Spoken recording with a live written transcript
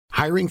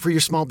Hiring for your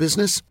small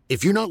business?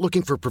 If you're not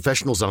looking for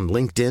professionals on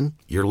LinkedIn,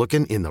 you're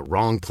looking in the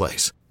wrong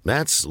place.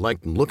 That's like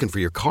looking for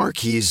your car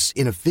keys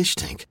in a fish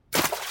tank.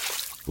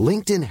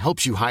 LinkedIn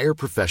helps you hire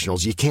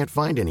professionals you can't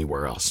find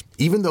anywhere else,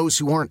 even those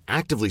who aren't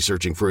actively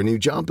searching for a new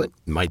job but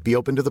might be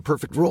open to the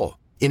perfect role.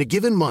 In a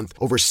given month,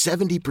 over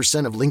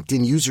 70% of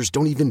LinkedIn users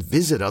don't even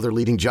visit other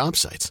leading job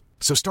sites.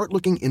 So start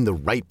looking in the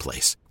right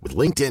place. With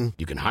LinkedIn,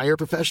 you can hire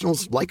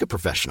professionals like a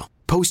professional.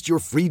 Post your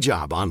free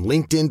job on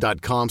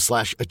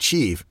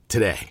linkedin.com/achieve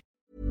today.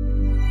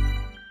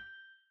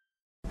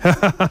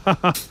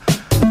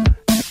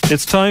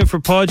 It's time for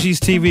Podgy's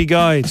TV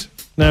Guide.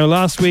 Now,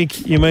 last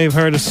week you may have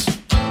heard us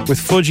with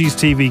Fudgy's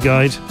TV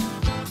Guide.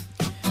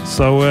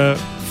 So,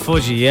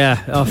 Fudgy,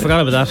 yeah. Oh, I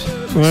forgot about that.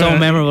 So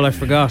memorable, I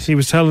forgot. He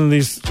was telling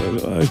these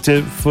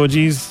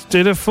Fudgy's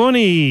did a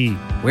funny.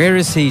 Where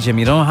is he, Jim?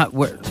 You don't have...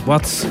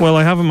 What's... Well,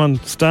 I have him on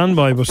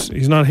standby, but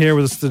he's not here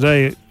with us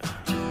today.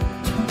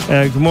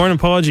 Good morning,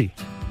 Podgy.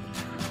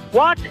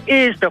 What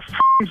is the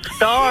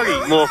story,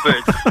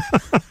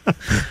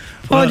 Muppet?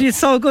 Podgy, it's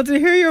so good to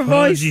hear your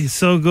voice. Podgy,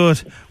 so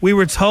good. We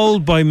were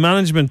told by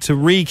management to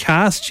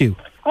recast you.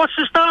 What's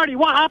the story?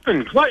 What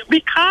happened? What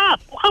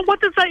recast?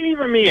 What does that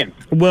even mean?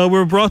 Well, we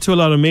were brought to a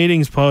lot of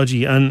meetings,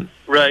 Podgy, and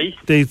right,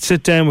 they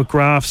sit down with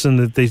graphs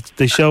and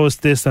they show us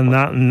this and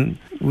that, and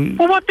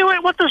well, what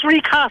does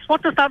recast?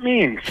 What does that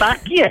mean?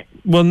 Sack you?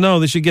 Well, no,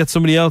 they should get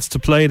somebody else to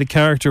play the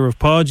character of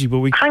Podgy, but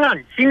we... Hang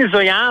on, seeing as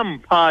I am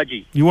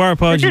Podgy. You are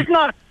Podgy.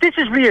 This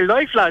is real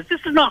life, lads.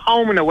 This is not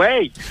home and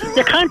away.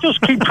 You can't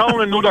just keep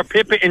throwing another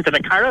Pippet into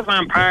the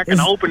caravan park and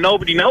hoping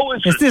nobody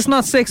notices. Is this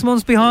not 6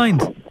 months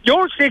behind?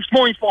 You're 6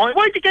 months behind.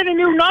 Why'd you get a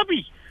new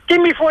nobby?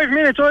 Give me 5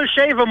 minutes, I'll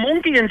shave a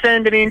monkey and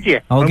send it in to you.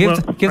 Oh,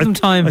 give them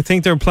time. I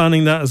think they're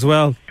planning that as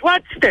well.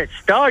 What's the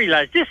story,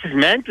 lads? This is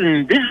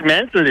mental,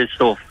 this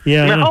stuff.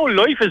 Yeah. My whole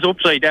life is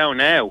upside down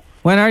now.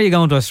 When are you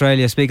going to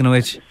Australia, speaking of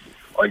which?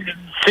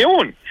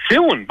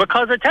 Soon,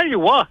 because I tell you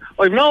what,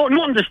 I've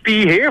nothing to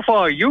be here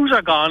for. Yous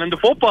are gone and the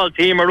football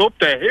team are up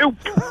the hoop.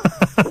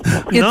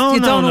 You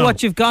don't know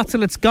what you've got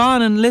till it's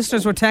gone, and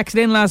listeners were texted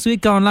in last week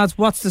going, lads,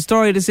 what's the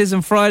story? This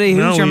isn't Friday.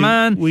 Who's your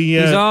man?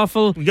 He's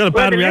awful. We got a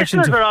bad reaction.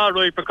 The listeners are all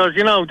right because,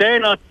 you know, they're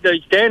not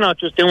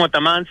just doing what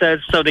the man says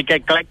so they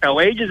collect their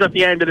wages at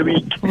the end of the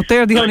week. But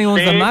they're the only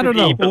ones that matter,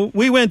 though. Well,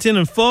 we went in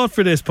and fought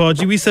for this,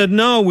 Podgy. We said,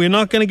 no, we're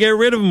not going to get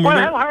rid of him. Well,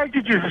 how hard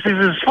did you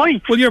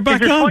fight? Well, you're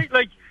back on.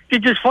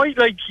 Did you fight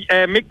like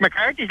Mick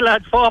McCarthy's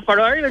lads fought for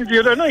Ireland the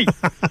other night?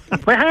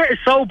 My heart is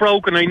so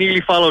broken I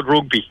nearly followed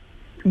rugby.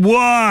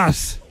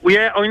 What?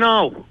 Yeah, I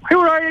know. Who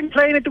are Ireland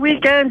playing at the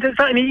weekend? Is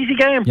that an easy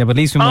game? Yeah, but at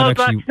least we might All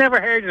Blacks, never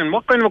heard of them.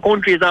 What kind of a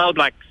country is All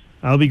Blacks?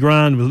 I'll be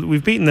grand.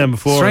 We've beaten them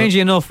before.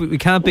 Strangely enough, we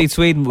can't beat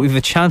Sweden, but we've a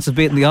chance of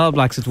beating the All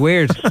Blacks. It's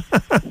weird.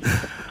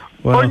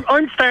 Well,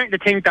 I'm starting to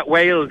think that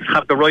Wales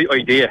have the right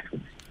idea.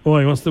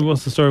 Why? What's the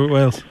story with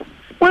Wales?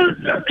 Well,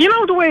 you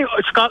know the way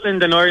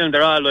Scotland and Ireland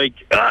are all like,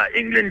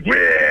 England,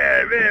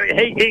 I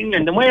hate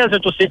England, and Wales are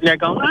just sitting there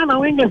going,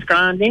 no, England's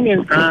grand. Do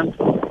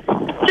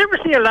you ever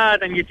see a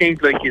lad and you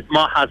think like his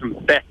ma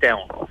hasn't bet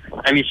down,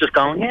 and he's just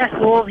going, yes,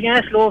 love,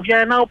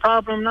 yeah, no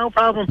problem.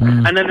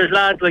 And then there's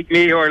lads like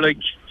me who are like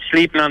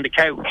sleeping on the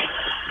couch.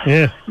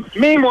 Yeah.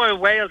 Meanwhile,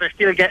 Wales are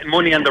still getting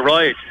money on the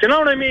rise. Do you know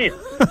what I mean?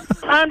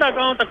 And they're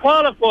going to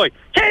qualify.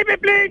 Keep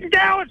it bleeding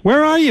down.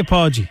 Where are you,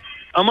 Podgy?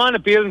 I'm on a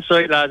building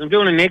site, lads. I'm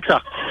doing a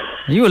nixer.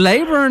 Are you a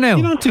labourer now?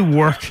 You don't do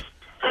work.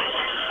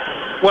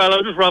 Well,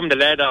 I'm just robbing the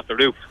lead off the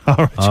roof. All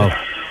right. Oh.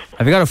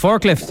 Have you got a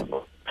forklift?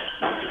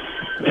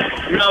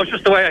 No, it's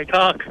just the way I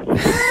talk.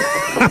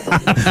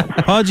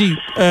 Podgy,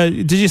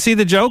 did you see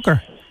The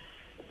Joker?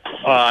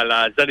 Oh,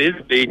 lads, that is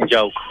a bleeding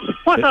joke.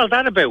 What's all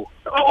that about?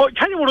 Oh,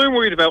 tell you what I'm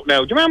worried about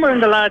now. Do you remember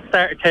when the lads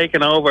started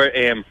taking over,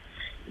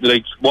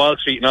 like Wall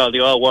Street and all, they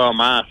all wore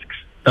masks?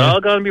 They're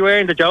all going to be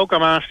wearing the Joker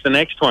masks the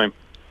next time.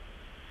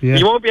 Yeah.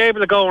 You won't be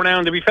able to go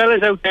around. There'll be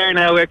fellas out there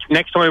now,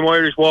 next time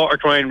Irish water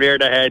try and rear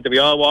their head, they'll be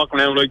all walking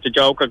around like the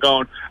Joker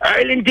going,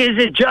 Ireland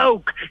is a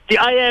joke.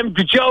 I am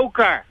the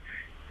Joker.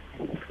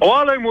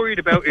 All I'm worried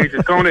about is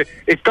it's going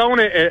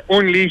to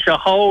unleash a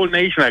whole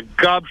nation of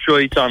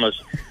gobshites on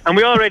us. And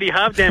we already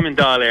have them in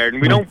Dáil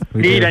and we don't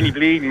need any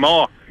bleeding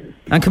more.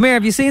 And come here,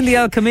 have you seen the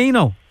El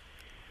Camino?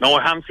 No,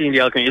 I haven't seen the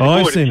El Camino.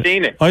 I've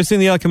seen it. I've seen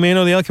the El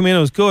Camino. The El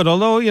Camino is good,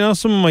 although, you know,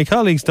 some of my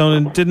colleagues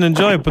didn't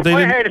enjoy it, but they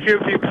didn't. I heard a few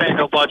people saying,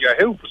 "Oh, God, your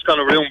hoop was going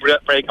to ruin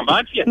Breaking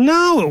Bad for you."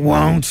 No, it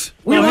won't.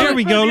 Well, here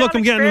we go. Look,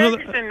 I'm getting another.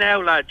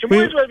 Now, lad. You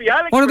might as well be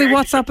Alex. What are they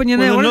WhatsApping you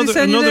now? What are they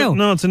saying you now?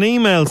 No, it's an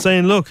email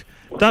saying, look,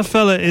 that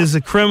fella is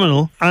a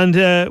criminal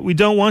and we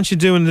don't want you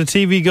doing the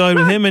TV guide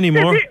with him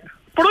anymore.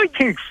 But I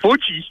think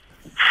Fudgy,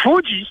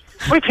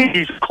 I think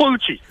he's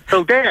coachy.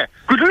 So there.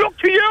 Good luck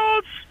to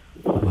you.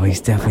 Oh, he's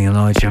definitely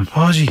annoyed, Jim.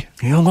 Podgy.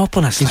 He hung up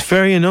on us. He's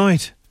very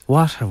annoyed.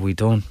 What have we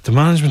done? The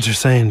management are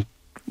saying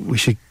we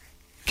should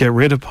get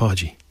rid of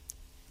Podgy.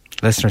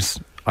 Listeners,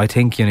 I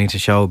think you need to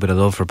show a bit of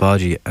love for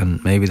Podgy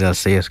and maybe they'll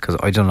see it, because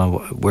I don't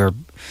know, we're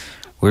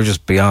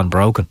just beyond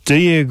broken. Do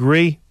you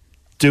agree?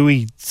 Do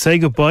we say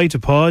goodbye to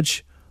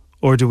Podge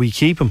or do we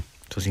keep him?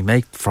 Does he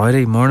make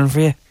Friday morning for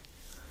you?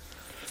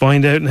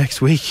 Find out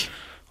next week.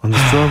 on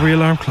the Strawberry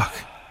Alarm Clock.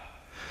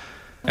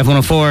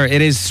 F104,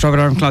 it is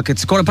Strawberry Alarm Clock.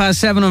 It's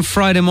 7:15 on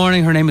Friday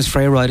morning. Her name is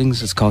Freya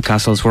Ridings. It's called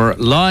Castles. We're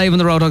live on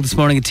the Roadhog this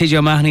morning at TJ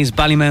O'Mahony's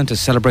Ballymount to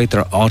celebrate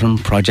their autumn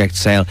project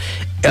sale.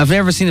 I've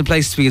never seen a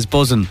place to be as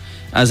buzzing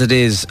as it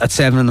is at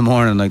 7 in the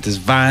morning. Like, there's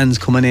vans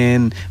coming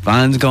in,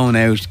 vans going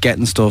out,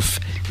 getting stuff,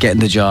 getting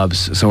the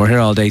jobs. So we're here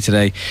all day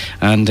today.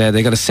 And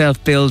they got a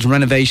self-build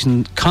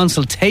renovation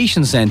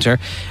consultation centre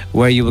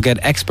where you will get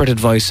expert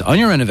advice on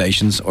your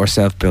renovations or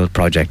self-build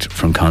project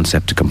from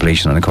concept to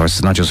completion. And of course,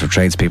 it's not just for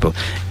tradespeople.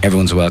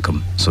 Everyone's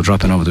welcome. So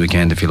drop in over the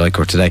weekend if you like,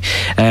 or today.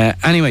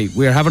 Anyway,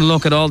 we're having a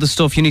look at all the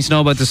stuff you need to know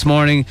about this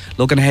morning.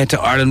 Looking ahead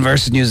to Ireland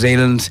versus New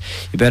Zealand.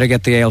 You better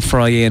get the ale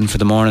fry in for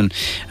the morning.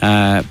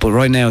 But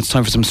right now, it's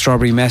time for some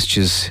strawberry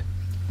messages.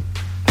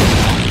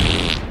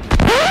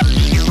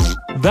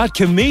 That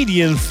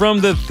comedian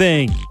from The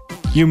Thing.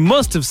 You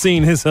must have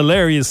seen his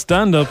hilarious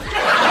stand-up.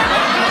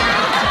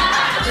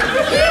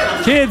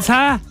 Kids,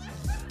 huh?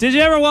 Did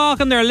you ever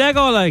walk on their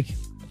Lego like?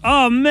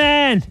 Oh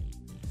man,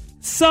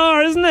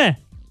 sore, isn't it?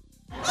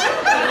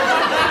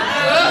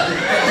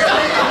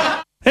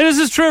 Hey, this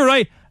is true,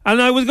 right?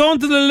 And I was going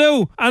to the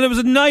loo, and it was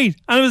at night,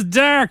 and it was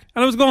dark,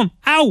 and I was going,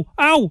 ow,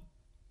 ow,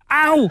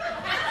 ow.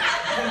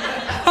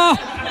 Oh.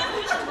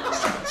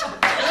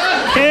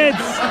 Kids.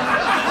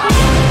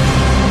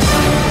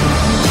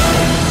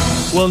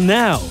 Well,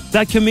 now,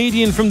 that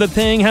comedian from The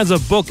Thing has a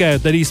book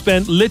out that he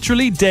spent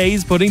literally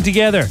days putting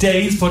together.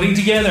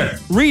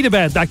 Read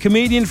about that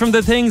comedian from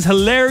The Thing's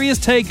hilarious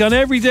take on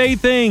everyday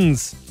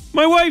things.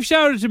 My wife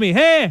shouted to me,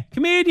 "Hey,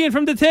 comedian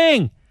from The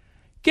Thing,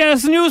 get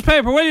us a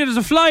newspaper, will you? There's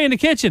a fly in the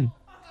kitchen."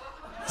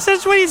 I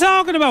said, "What are you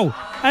talking about?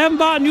 I haven't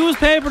bought a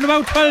newspaper in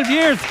about 12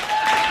 years.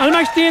 I'm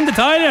actually in the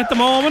toilet at the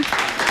moment.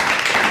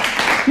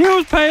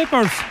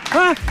 Newspapers,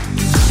 huh?"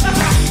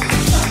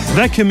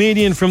 That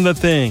comedian from The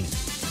Thing.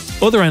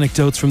 Other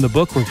anecdotes from the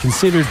book were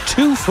considered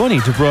too funny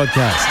to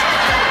broadcast.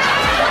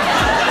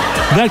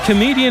 That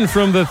comedian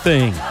from The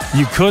Thing.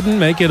 You couldn't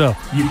make it up.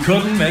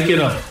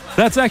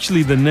 That's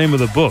actually the name of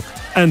the book.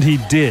 And he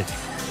did.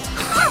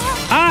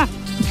 Ah!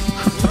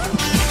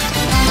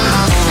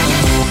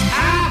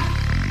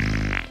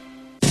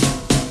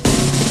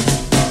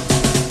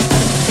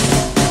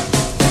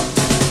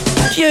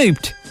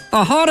 Duped,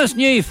 the hottest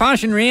new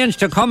fashion range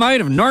to come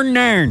out of Northern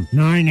Ireland.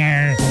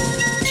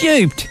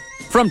 Duped,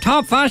 from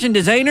top fashion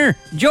designer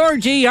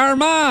Georgie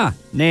Armagh.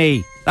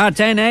 Nay, that's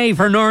NA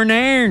for Northern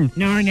Ireland.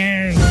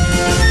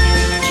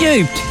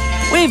 Duped,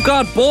 we've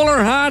got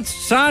bowler hats,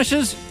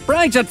 sashes,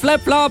 Brexit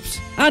flip-flops,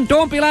 and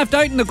don't be left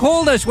out in the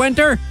cold this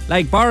winter,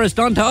 like Boris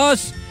done to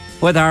us,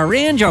 with our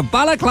range of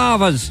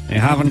balaclavas. They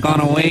haven't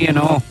gone away, you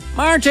know.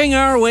 Marching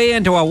our way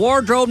into a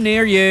wardrobe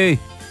near you.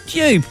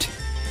 Duped.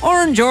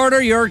 Orange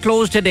order your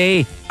clothes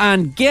today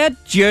and get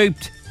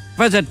duped.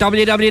 Visit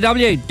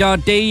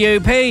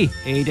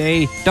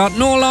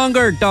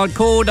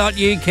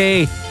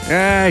www.duped.nolonger.co.uk.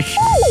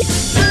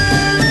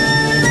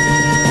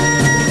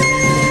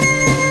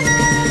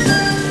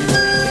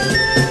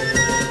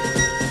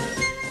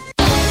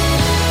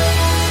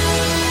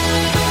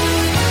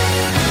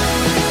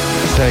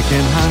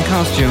 Second-hand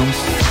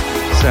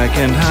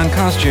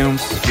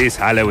costumes. This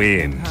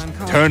Halloween,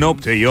 turn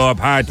up to your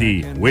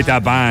party with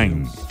a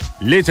bang.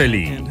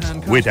 Literally,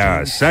 with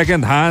our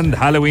second-hand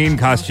Halloween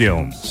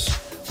costumes.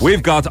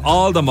 We've got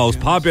all the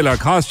most popular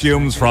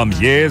costumes from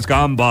years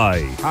gone by.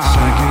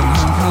 Second-hand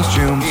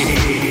costumes.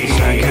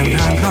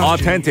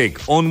 Authentic,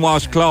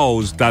 unwashed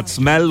clothes that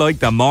smell like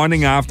the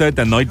morning after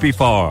the night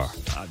before.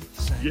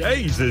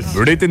 Jesus.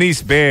 Britney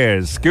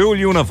Spears school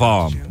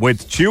uniform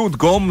with chewed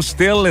gum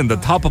still in the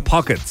top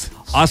pockets.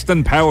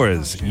 Austin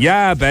Powers,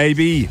 yeah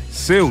baby,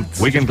 suit.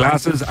 Weekend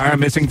glasses are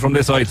missing from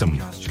this item.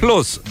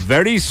 Plus,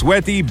 very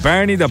sweaty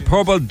Barney the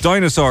Purple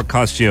Dinosaur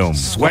costume.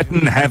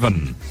 Sweatin'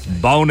 heaven.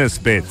 Bonus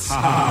bits.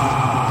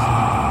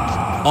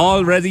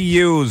 Already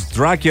used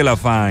Dracula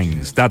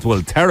fangs that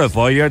will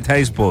terrify your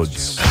taste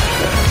buds.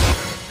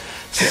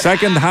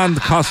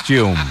 Second-hand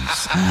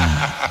costumes.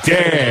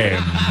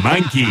 Damn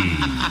monkey.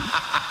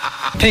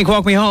 Pink,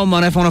 walk me home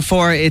on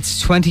F104.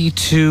 It's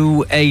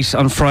 22:08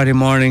 on Friday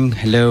morning.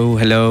 Hello.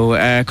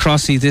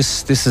 Crossy,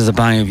 this is a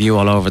bang of you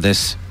all over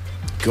this.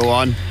 Go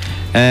on.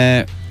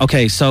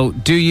 Okay, so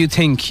do you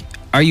think,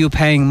 are you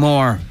paying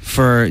more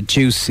for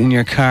juice in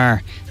your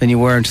car than you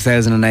were in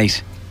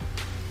 2008?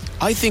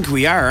 I think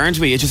we are, aren't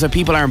we? It's just that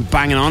people aren't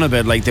banging on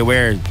about like they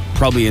were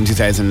probably in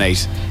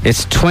 2008.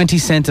 It's 20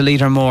 cent a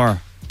litre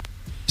more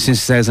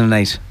since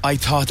 2008. I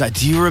thought that.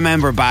 Do you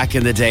remember back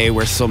in the day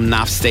where some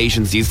NAF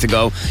stations used to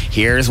go,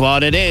 here's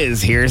what it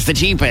is, here's the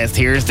cheapest,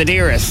 here's the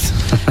dearest?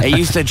 It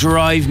used to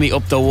drive me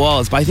up the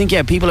walls. But I think,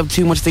 yeah, people have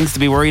too much things to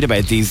be worried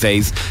about these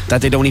days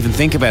that they don't even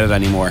think about it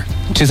anymore.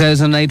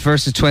 2008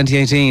 versus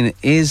 2018.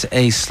 Is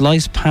a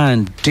slice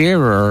pan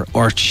dearer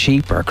or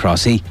cheaper,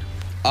 Crossy?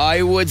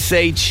 I would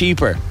say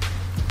cheaper.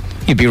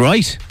 You'd be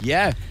right.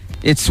 Yeah.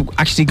 It's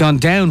actually gone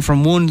down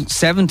from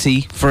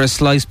 $1.70 for a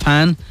slice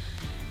pan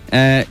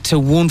to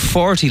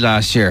 $1.40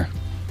 last year.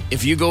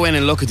 If you go in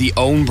and look at the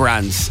own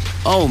brands,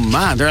 oh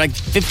man, they're like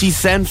 50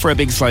 cent for a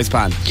big slice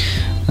pan.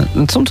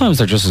 And sometimes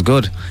they're just as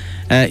good.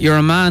 You're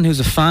a man who's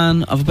a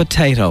fan of a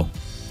potato.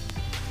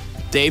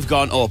 They've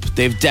gone up.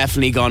 They've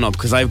definitely gone up,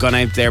 because I've gone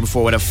out there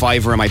before with a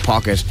 $5 in my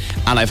pocket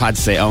and I've had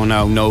to say, oh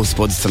no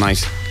spuds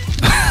tonight.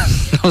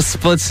 No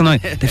spuds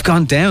tonight. They've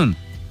gone down.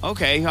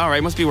 Okay,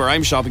 alright, must be where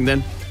I'm shopping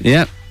then.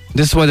 Yeah,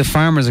 this is why the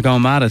farmers are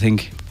going mad, I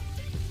think.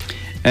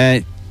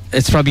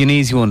 It's probably an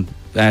easy one.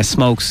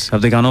 Smokes,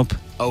 have they gone up?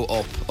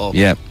 Oh, up.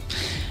 Yeah.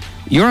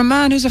 You're a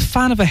man who's a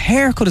fan of a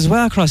haircut as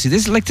well, Crossy.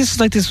 This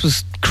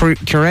was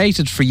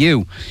curated for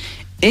you.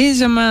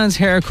 Is a man's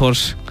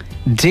haircut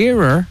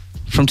dearer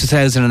from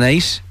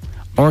 2008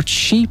 or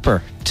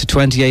cheaper to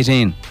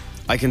 2018?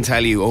 I can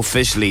tell you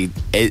officially,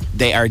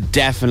 they are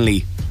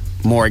definitely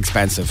more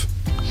expensive.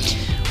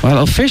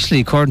 Well,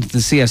 officially, according to the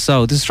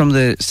CSO, this is from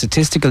the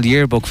statistical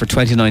yearbook for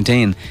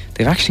 2019,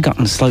 they've actually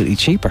gotten slightly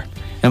cheaper.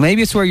 Now,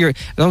 maybe it's where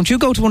don't you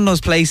go to one of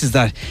those places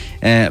that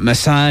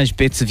massage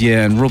bits of you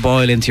and rub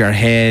oil into your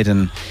head?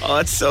 And oh,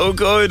 it's so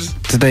good.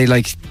 Do they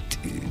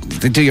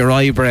do your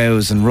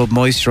eyebrows and rub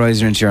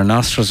moisturiser into your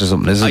nostrils or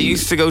something, is it? I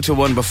used to go to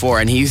one before,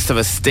 and he used to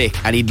have a stick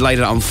and he'd light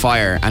it on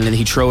fire and then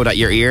he'd throw it at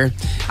your ear,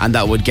 and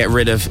that would get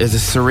rid of, as a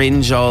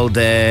syringe, all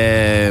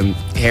the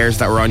hairs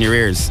that were on your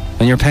ears.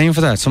 And you're paying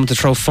for that? Someone to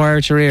throw fire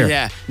at your ear?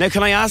 Yeah. Now,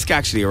 can I ask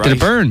actually, right? Did it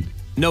burn?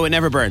 No, it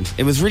never burned.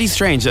 It was really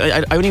strange.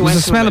 I only was went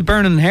the smell of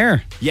burning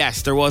hair?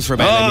 Yes, there was for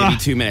about maybe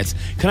 2 minutes.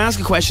 Can I ask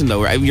a question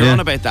though? You're on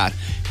about that.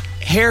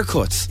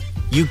 Haircuts.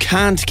 You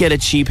can't get a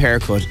cheap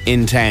haircut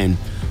in town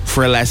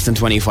for less than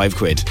 25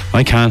 quid.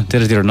 I can.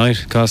 Did it the other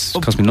night. Cost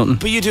me nothing.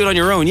 But you do it on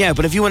your own, yeah.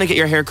 But if you want to get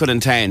your hair cut in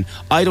town,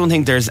 I don't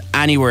think there's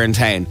anywhere in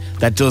town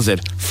that does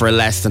it for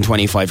less than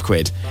 25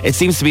 quid. It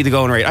seems to be the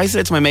going rate. I said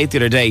it to my mate the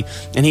other day,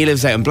 and he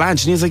lives out in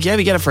Blanche, and he's like, yeah,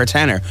 we get it for a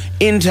tenner.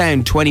 In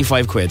town,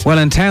 25 quid. Well,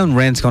 in town,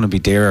 rent's going to be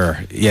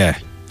dearer, yeah.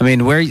 I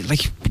mean,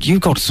 you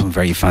go to some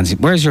very fancy...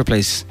 Where's your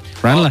place?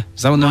 Ranelagh?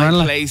 Is that one in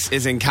Ranelagh? My place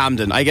is in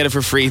Camden. I get it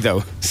for free,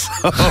 though. So,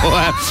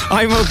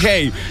 I'm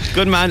okay.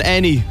 Good man,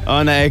 Any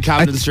on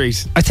Camden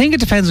Street. I think it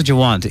depends what you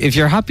want. If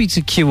you're happy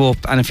to queue up,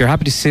 and if you're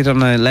happy to sit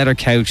on a leather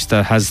couch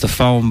that has the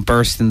foam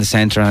burst in the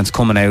centre and it's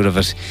coming out of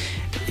it,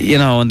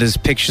 and there's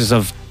pictures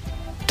of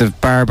the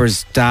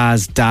barber's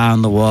dad's dad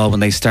on the wall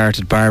when they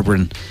started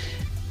barbering,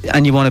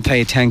 and you want to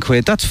pay 10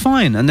 quid, that's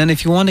fine. And then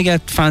if you want to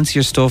get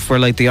fancier stuff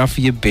where they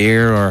offer you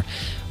beer or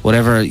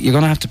whatever, you're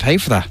going to have to pay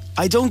for that.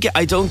 I don't get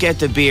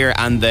the beer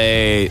and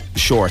the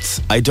shorts.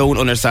 I don't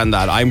understand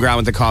that. I'm grand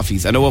with the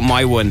coffees. I know what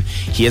my one,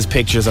 he has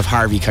pictures of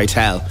Harvey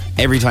Keitel.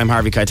 Every time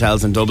Harvey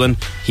Keitel's in Dublin,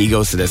 he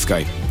goes to this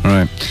guy.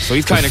 Right. So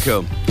he's kind of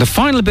cool. The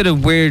final bit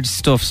of weird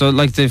stuff. So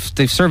they've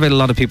surveyed a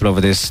lot of people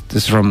over this.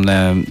 This is from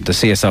the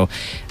CSO.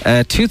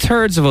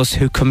 2/3 of us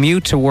who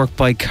commute to work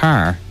by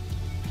car,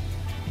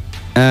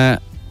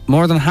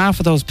 more than half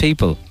of those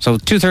people, so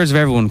 2/3 of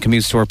everyone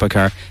commutes to work by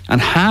car, and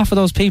half of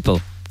those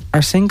people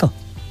are single.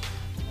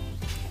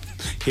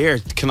 Here,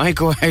 can I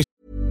go out?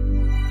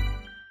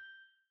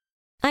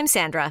 I'm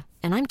Sandra,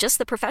 and I'm just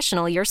the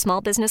professional your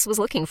small business was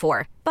looking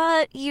for.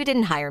 But you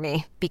didn't hire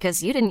me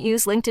because you didn't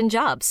use LinkedIn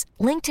Jobs.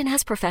 LinkedIn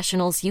has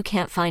professionals you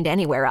can't find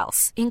anywhere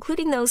else,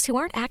 including those who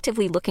aren't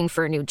actively looking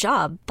for a new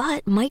job,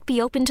 but might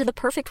be open to the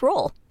perfect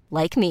role,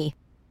 like me.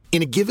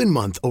 In a given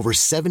month, over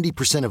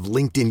 70% of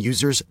LinkedIn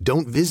users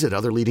don't visit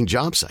other leading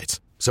job sites.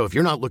 So if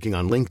you're not looking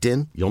on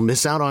LinkedIn, you'll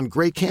miss out on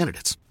great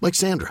candidates like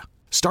Sandra.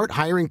 Start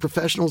hiring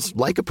professionals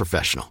like a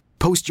professional.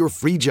 Post your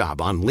free job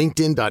on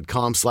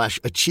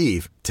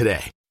linkedin.com/achieve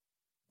today.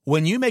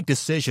 When you make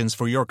decisions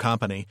for your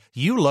company,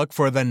 you look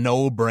for the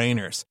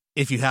no-brainers.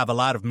 If you have a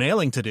lot of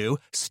mailing to do,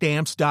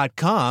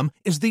 Stamps.com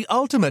is the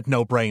ultimate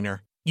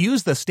no-brainer.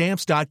 Use the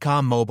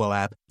Stamps.com mobile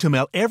app to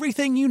mail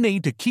everything you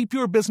need to keep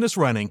your business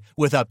running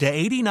with up to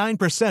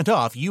 89%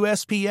 off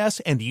USPS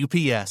and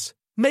UPS.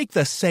 Make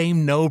the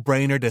same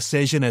no-brainer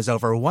decision as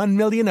over 1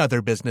 million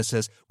other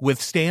businesses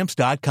with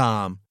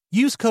Stamps.com.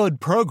 Use code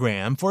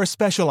PROGRAM for a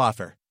special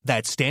offer.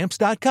 That's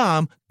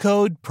Stamps.com,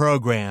 code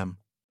PROGRAM.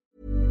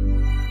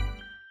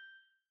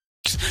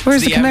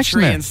 Where's the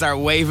connection there? And start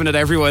waving at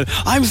everyone.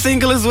 I'm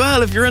single as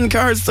well if you're in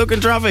cars stuck in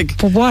traffic.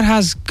 But what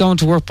has going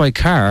to work by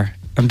car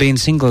and being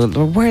single,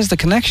 where's the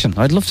connection?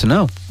 I'd love to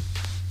know.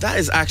 That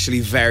is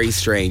actually very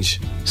strange.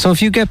 So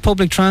if you get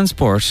public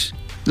transport,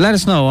 let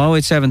us know.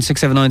 087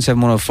 679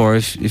 7104.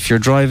 If you're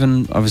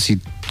driving, obviously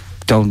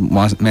don't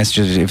message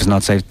it if it's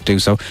not safe to do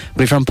so.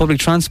 But if you're on public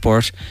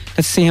transport,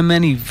 let's see how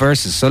many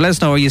verses. So let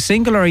us know, are you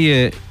single or are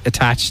you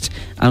attached?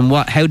 And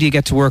how do you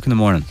get to work in the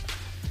morning?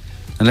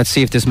 And let's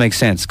see if this makes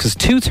sense. Because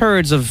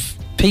 2/3 of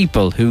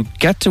people who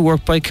get to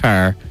work by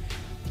car,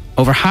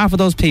 over half of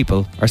those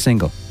people are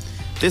single.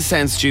 This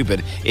sounds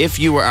stupid. If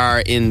you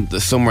are in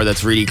somewhere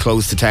that's really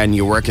close to town,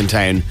 you work in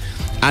town,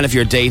 and if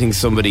you're dating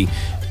somebody,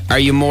 are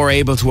you more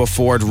able to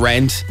afford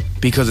rent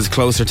because it's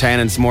closer town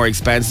and it's more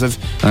expensive?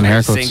 And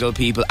haircuts. For single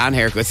people, and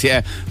haircuts,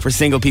 yeah. For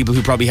single people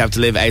who probably have to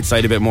live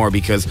outside a bit more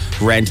because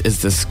rent is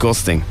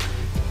disgusting.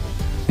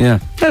 Yeah.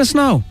 Let us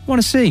know.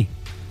 Want to see.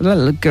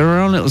 Get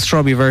our own little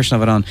strawberry version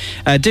of it on.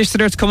 Dish the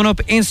Dirt's coming up.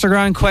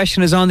 Instagram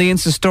question is on the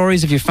Insta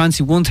stories if you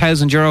fancy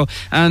 €1,000.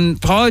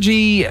 And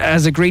Podgy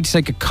has agreed to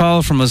take a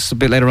call from us a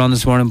bit later on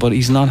this morning, but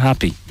he's not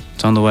happy.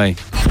 It's on the way.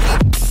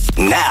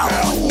 Now,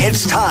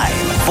 it's time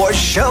for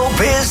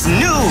Showbiz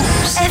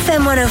News.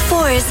 FM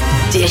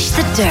 104's Dish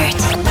the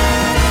Dirt.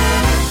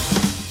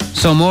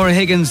 So Maura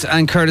Higgins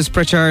and Curtis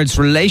Pritchard's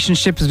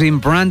relationship has been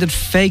branded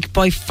fake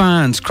by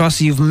fans.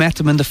 Crossy, you've met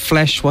them in the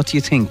flesh. What do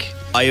you think?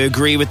 I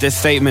agree with this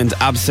statement,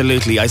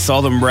 absolutely. I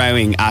saw them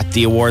rowing at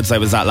the awards I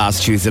was at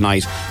last Tuesday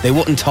night. They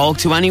wouldn't talk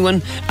to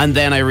anyone, and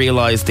then I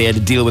realised they had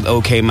to deal with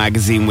OK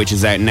Magazine, which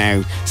is out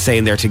now,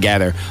 saying they're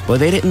together. Well,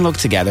 they didn't look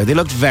together. They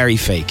looked very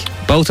fake.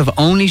 Both have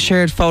only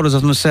shared photos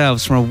of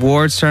themselves from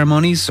award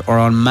ceremonies or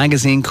on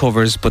magazine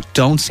covers, but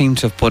don't seem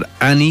to have put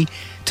any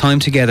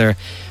time together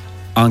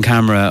on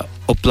camera.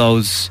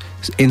 Uploads,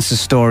 Insta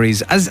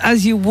stories,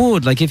 as you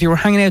would, like if you were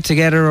hanging out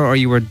together or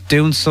you were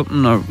doing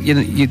something, or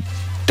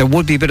there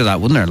would be a bit of that,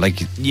 wouldn't there?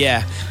 Like,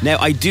 yeah. Now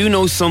I do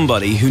know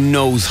somebody who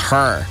knows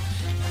her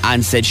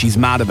and said she's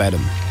mad about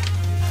him.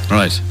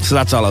 Right. So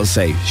that's all I'll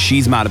say.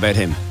 She's mad about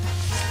him.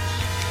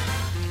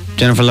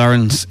 Jennifer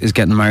Lawrence is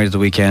getting married at the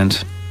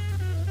weekend.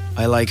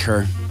 I like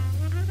her.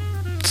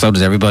 So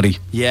does everybody.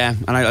 Yeah,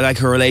 and I like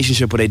her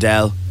relationship with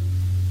Adele.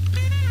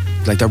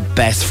 Like, they're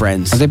best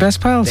friends. Are they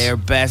best pals? They're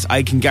best.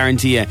 I can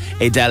guarantee you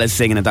Adele is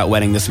singing at that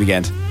wedding this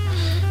weekend.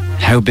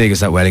 How big is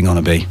that wedding going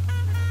to be?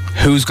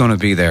 Who's going to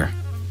be there?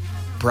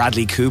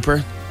 Bradley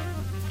Cooper.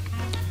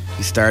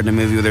 He starred in a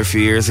movie with her a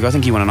few years ago. I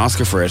think he won an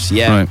Oscar for it.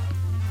 Yeah.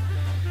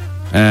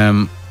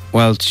 Right.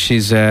 Well,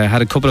 she's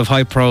had a couple of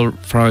high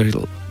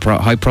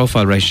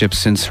profile relationships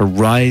since her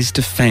rise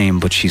to fame,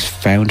 but she's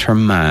found her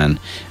man.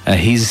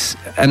 He's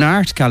an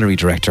art gallery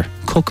director.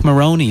 Cook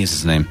Maroney is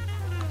his name.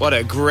 What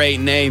a great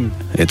name.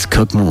 It's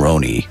Cook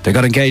Maroney. They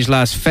got engaged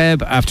last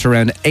Feb after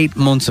around 8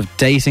 months of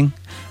dating.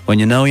 When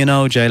you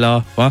know,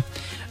 J-Law. What?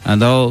 And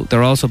though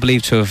they're also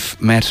believed to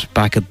have met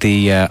back at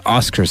the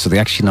Oscars, so they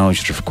actually know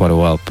each other for quite a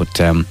while. But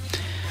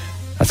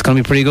that's going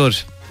to be pretty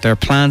good. Their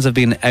plans have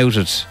been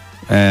outed.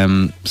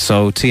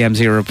 So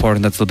TMZ are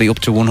reporting that there'll be up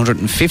to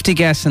 150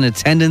 guests in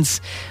attendance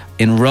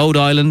in Rhode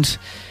Island.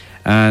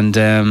 And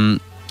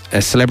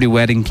a celebrity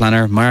wedding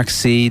planner, Mark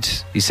Seed,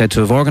 he's said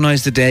to have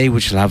organised the day,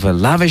 which will have a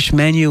lavish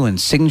menu and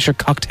signature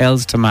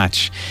cocktails to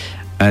match.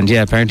 And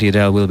yeah, apparently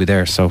Adele will be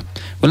there, so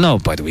we'll know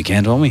by the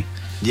weekend, won't we?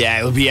 Yeah,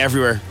 it'll be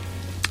everywhere.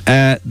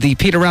 The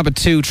Peter Rabbit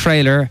 2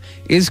 trailer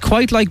is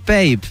quite like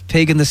Babe,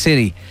 Pig in the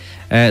City.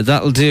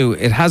 That'll do.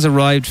 It has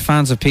arrived.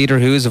 Fans of Peter,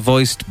 who is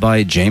voiced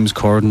by James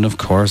Corden, of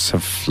course,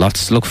 have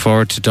lots to look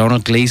forward to.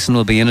 Donald Gleeson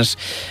will be in it,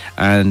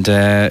 and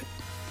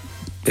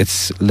it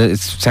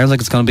sounds like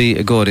it's going to be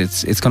good.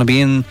 It's going to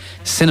be in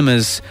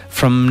cinemas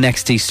from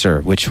next Easter,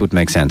 which would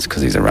make sense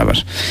because he's a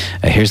rabbit.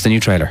 Here's the new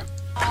trailer.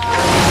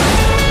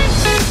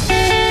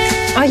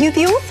 Are you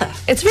the author?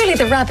 It's really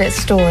the rabbit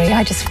story.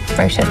 I just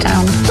wrote it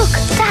down. Look,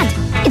 Dad,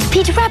 it's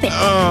Peter Rabbit.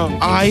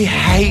 I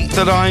hate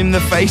that I'm the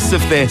face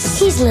of this.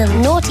 He's a little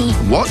naughty.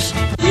 What?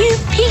 You,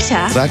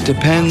 Peter? That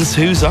depends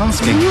who's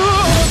asking.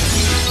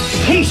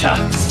 Peter,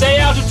 stay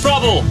out of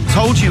trouble.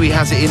 Told you he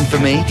has it in for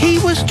me. He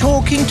was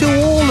talking to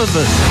all of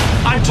us.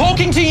 I'm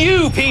talking to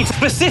you, Peter,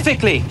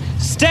 specifically.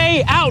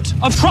 Stay out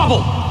of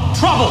trouble.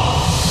 Trouble.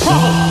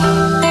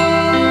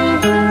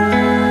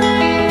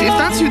 If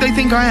that's who they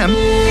think I am,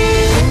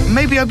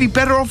 maybe I'd be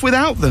better off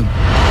without them.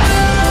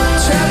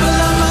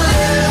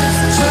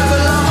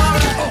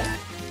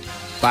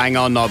 Bang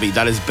on, Nobby.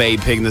 That is Babe,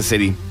 Pig in the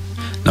City.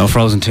 No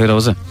Frozen 2, though,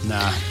 is it?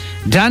 Nah.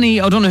 Danny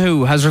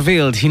O'Donoghue has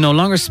revealed he no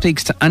longer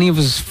speaks to any of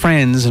his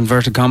friends,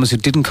 inverted commas, who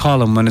didn't call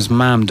him when his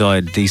mum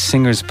died. The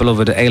singer's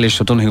beloved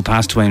Ailish O'Donoghue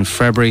passed away in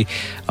February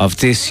of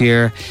this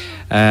year,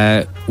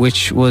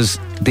 which was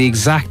the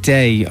exact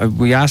day.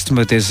 We asked him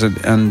about this,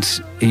 and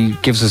he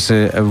gives us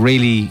a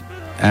really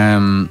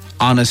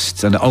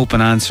honest and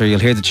open answer. You'll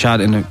hear the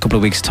chat in a couple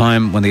of weeks'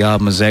 time when the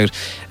album is out.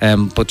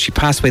 But she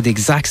passed away the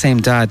exact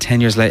same dad 10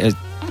 years later.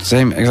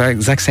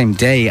 Exact same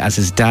day as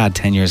his dad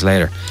 10 years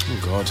later. Oh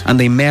God. And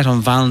they met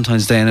on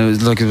Valentine's Day, and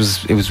it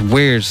was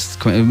weird.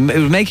 It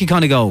would make you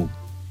kind of go,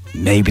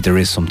 maybe there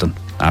is something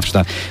after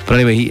that. But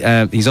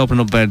anyway, he's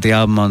opened up about the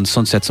album on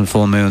Sunsets and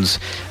Full Moons,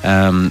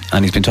 and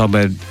he's been talking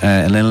about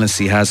an illness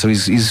he has, so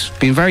he's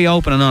been very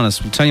open and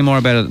honest. We'll tell you more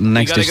about it in the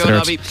next Dish the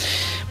Dirt.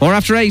 More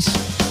after 8.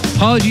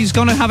 Apologies,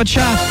 going to have a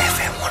chat.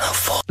 FM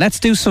 104. Let's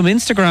do some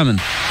Instagramming.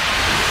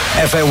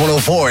 FM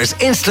 104's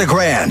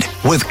Instagram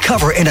with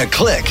Cover in a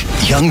Click.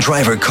 Young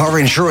driver car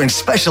insurance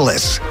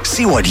specialists.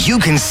 See what you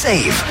can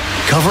save.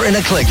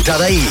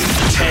 Coverinaclick.ie.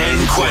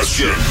 10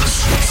 questions,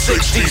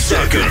 60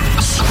 seconds,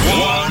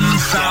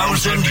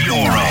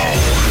 €1,000.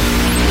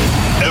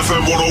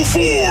 FM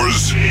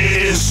 104's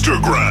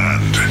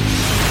Instagram.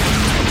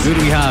 Who do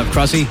we have,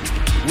 Crossy?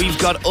 We've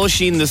got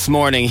Oisín this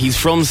morning. He's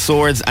from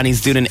Swords and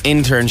he's doing an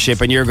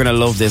internship, and you're going to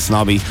love this,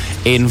 Nobby,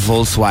 in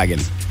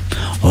Volkswagen.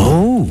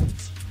 Oh,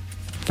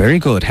 very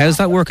good. How's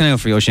that working out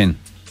for you, Oisín?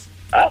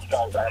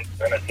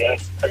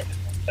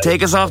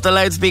 Take us off the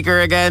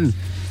loudspeaker again.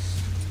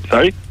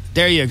 Sorry?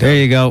 There you go. There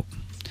you go.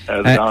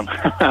 How's it going?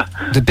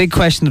 The big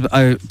question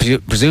I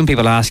presume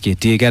people ask you,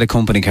 do you get a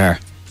company car?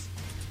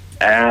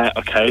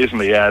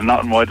 Occasionally, yeah.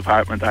 Not in my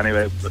department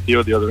anyway. A few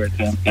of the other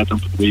teams get them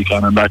for the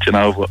weekend and that, you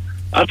know. But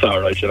that's all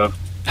right, you know.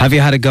 Have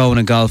you had a go in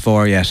a Golf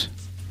 4 yet?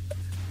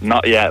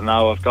 Not yet.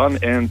 No, I've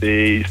gone in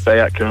the stay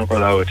at Cooper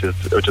though, which is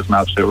an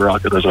absolute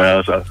rocket as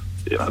well. So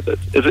you know,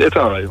 it's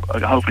all right. I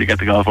hopefully get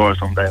to go for it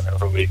someday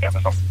over a weekend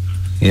or something.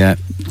 Yeah,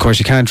 of course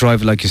you can't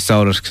drive it like you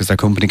stole it because they're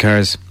company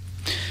cars.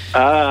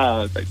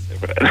 So,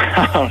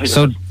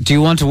 do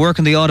you want to work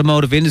in the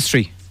automotive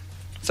industry?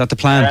 Is that the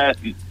plan?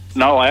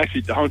 No, I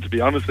actually don't. To be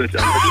honest with you,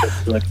 I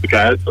just like the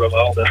cars, but I'm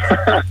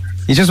older.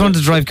 You just want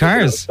to drive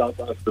cars?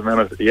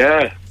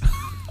 Yeah.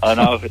 I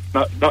know, it's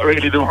not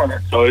really the one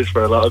choice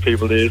for a lot of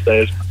people these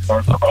days.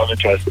 I'm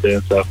interested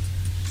in, so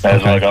may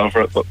as well go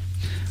for it. But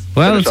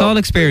well, it's all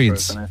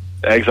experience.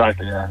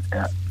 Exactly, yeah.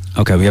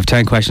 Okay, we have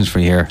 10 questions for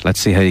you here. Let's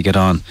see how you get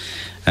on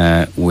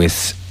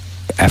with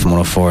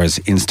FM104's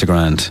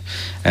Instagram.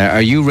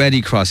 Are you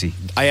ready, Crossy?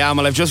 I am.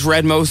 Well, I've just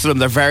read most of them.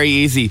 They're very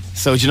easy.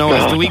 So, do you know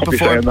what? It's the week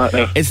before.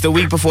 It's the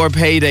week before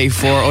payday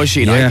for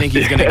Oisín. Yeah. I think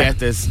he's going to get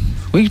this.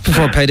 Week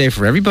before payday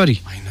for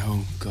everybody. I know.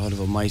 God of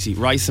Almighty.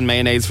 Rice and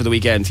mayonnaise for the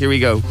weekend. Here we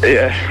go.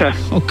 Yeah.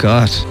 Oh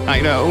God.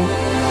 I know.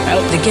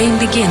 The game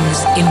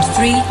begins in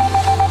 3,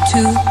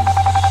 2,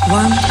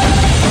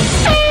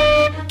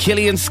 1.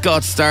 Killian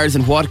Scott stars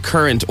in what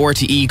current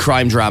RTE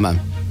crime drama?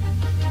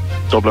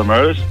 Dublin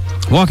Murders.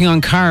 Walking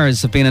on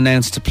Cars have been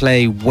announced to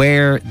play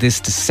where this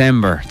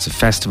December? It's a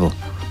festival.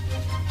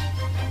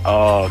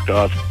 Oh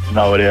God,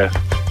 no idea.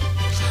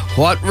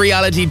 What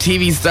reality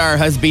TV star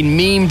has been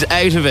memed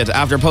out of it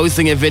after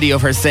posting a video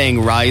of her saying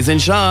 "Rise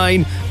and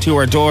shine" to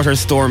her daughter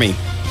Stormy?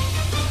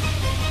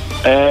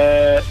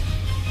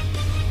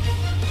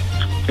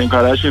 Kim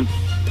Kardashian.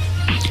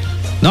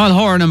 Niall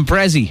Horan and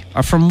Brezzy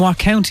are from what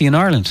county in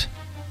Ireland?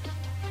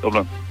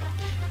 Dublin.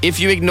 If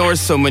you ignore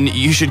someone,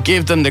 you should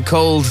give them the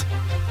cold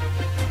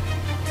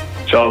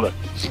shoulder.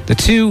 The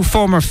two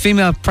former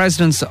female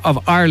presidents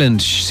of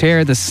Ireland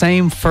share the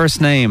same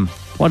first name.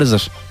 What is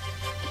it?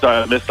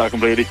 Sorry, I missed that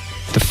completely.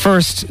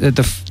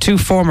 The two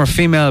former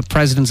female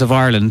presidents of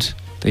Ireland,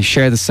 they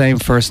share the same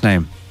first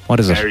name.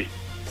 What is it? Mary.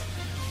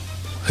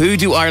 Who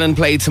do Ireland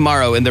play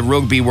tomorrow in the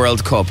Rugby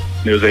World Cup?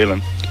 New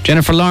Zealand.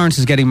 Jennifer Lawrence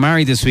is getting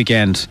married this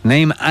weekend.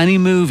 Name any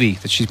movie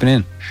that she's been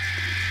in.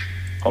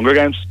 Hunger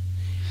Games.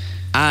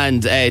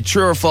 And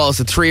true or false,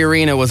 the Three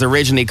Arena was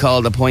originally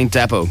called the Point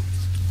Depot?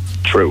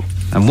 True.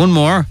 And one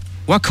more.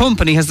 What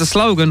company has the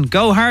slogan,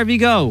 Go Harvey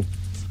Go?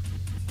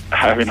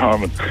 Harvey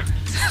Norman.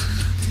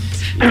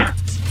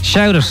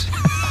 Shout it.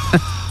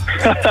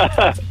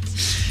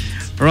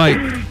 Right,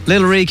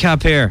 little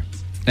recap here.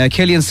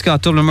 Killian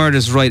Scott, Dublin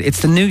Murders, right.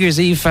 It's the New Year's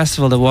Eve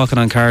festival that Walking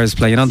on Cars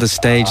play. On the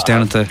stage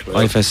down at the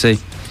IFSC.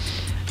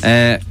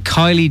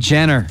 Kylie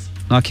Jenner,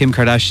 not Kim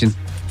Kardashian.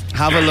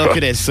 Have a look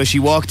at it. So she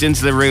walked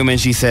into the room and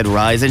she said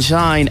 "Rise and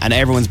shine," and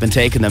everyone's been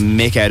taking the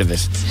mick out of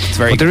it. It's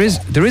very. But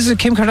there is a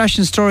Kim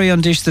Kardashian story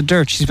on Dish the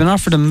Dirt. She's been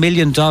offered $1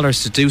 million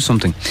to do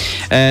something.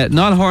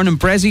 Niall Horan and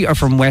Brezzy are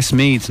from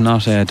Westmeath,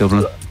 not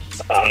Dublin.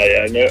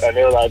 Yeah, I knew that.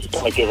 I just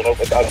kind of given up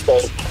at that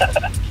stage.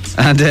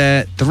 And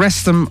the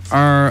rest of them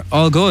are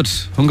all good.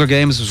 Hunger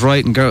Games was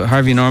right, and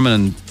Harvey Norman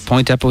and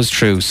Point Depot was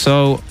true.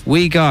 So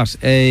we got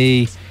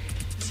a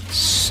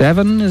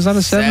 7. Is that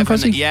a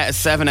 7? Yeah, a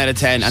 7 out of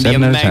 10. And the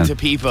amount of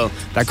people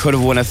that could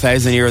have won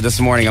 €1,000 this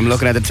morning. I'm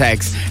looking at the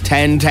text.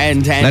 10,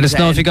 10, 10. Let us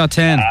know if you got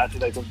 10.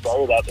 They can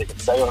say that. They can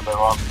say what they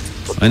want.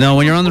 I know,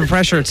 when you're under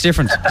pressure, it's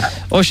different.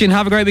 Oisín,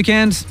 have a great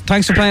weekend.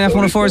 Thanks for playing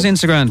F104's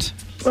Instagram.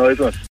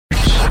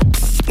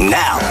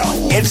 Now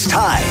it's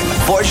time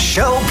for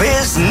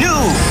Showbiz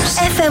News.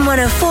 FM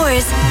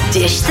 104's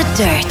Dish the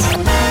Dirt.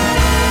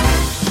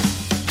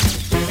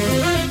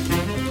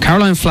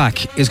 Caroline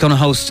Flack is going to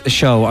host a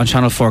show on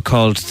Channel 4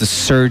 called The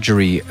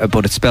Surgery,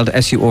 but it's spelled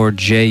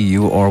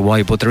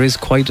SURJURY, but there is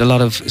quite a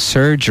lot of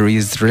surgery,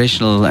 is the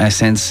traditional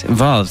sense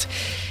involved.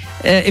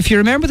 If you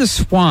remember The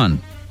Swan,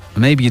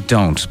 maybe you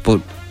don't,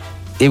 but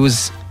it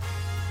was...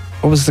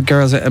 What was the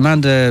girl's?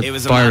 Amanda Byram. It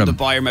was Amanda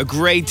Byram, a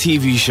great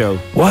TV show.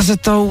 Was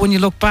it though, when you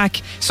look back?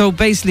 So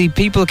basically,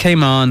 people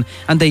came on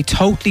and they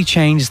totally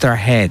changed their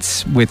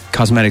heads with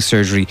cosmetic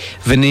surgery.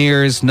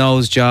 Veneers,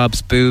 nose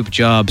jobs, boob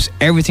jobs,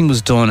 everything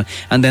was done.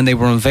 And then they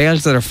were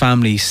unveiled to their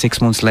family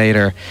 6 months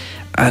later.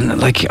 And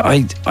like,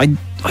 I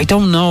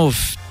don't know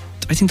if...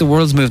 I think the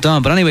world's moved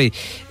on. But anyway,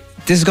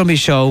 this is going to be a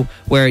show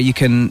where you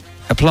can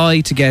apply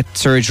to get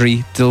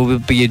surgery. There will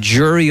be a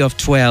jury of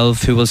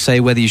 12 who will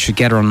say whether you should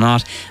get it or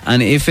not.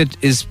 And if it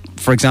is,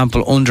 for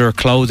example, under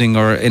clothing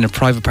or in a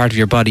private part of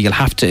your body, you'll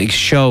have to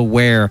show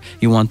where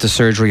you want the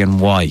surgery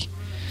and why.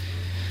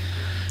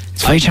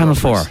 It's very Channel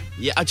 4.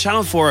 Yeah,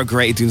 Channel 4 are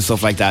great at doing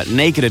stuff like that.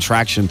 Naked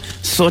Attraction,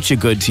 such a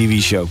good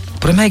TV show.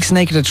 But it makes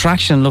Naked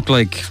Attraction look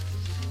like,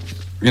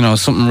 you know,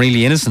 something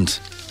really innocent.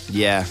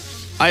 Yeah,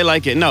 I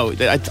like it. No,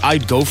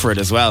 I'd go for it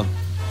as well.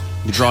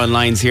 You're drawing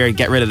lines here,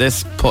 get rid of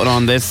this, put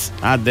on this,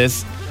 add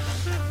this.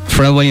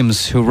 Pharrell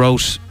Williams, who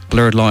wrote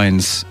Blurred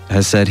Lines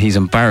has said he's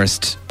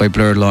embarrassed by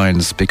Blurred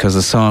Lines because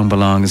the song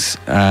belongs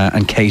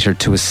and catered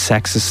to a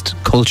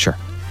sexist culture.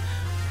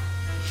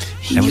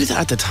 He knew that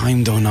at the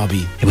time, though,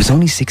 Nobby. It was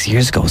only 6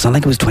 years ago. It's not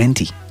like it was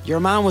 20. Your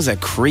man was a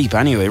creep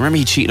anyway. Remember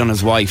he cheated on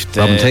his wife?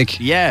 Robin Thicke?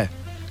 Yeah.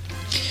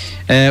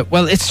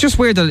 Well, it's just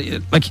weird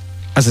that, like,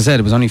 as I said,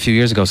 it was only a few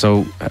years ago,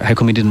 so how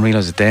come he didn't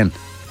realise it then?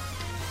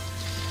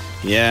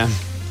 Yeah.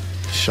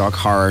 Shock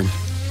horror.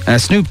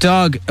 Snoop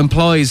Dogg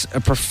employs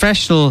a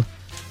professional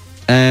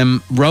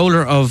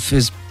roller of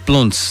his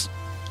blunts.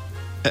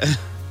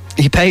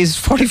 He pays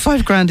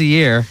 45 grand a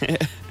year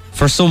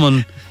for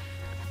someone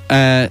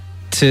to,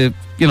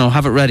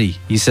 have it ready.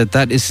 He said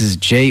that is his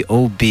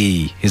job,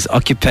 his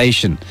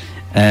occupation.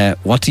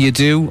 What do you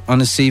do on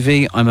a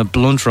CV? I'm a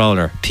blunt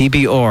roller.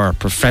 PBR,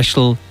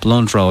 professional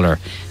blunt roller.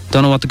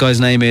 Don't know what the guy's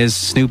name is.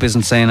 Snoop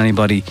isn't saying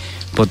anybody,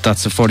 but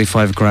that's a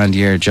 45 grand a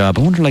year job.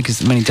 I wonder, how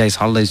many days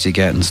holidays do you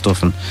get and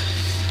stuff, and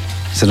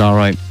is it all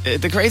right?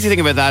 The crazy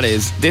thing about that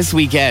is this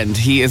weekend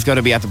he is going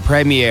to be at the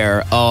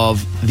premiere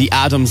of the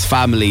Addams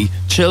Family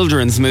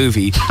children's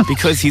movie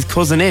because he's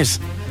cousin It.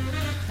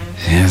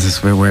 Yeah, this is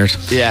very weird.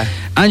 Yeah.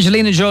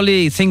 Angelina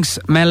Jolie thinks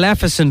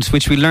Maleficent,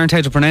 which we learned how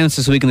to pronounce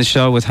this week in the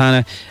show with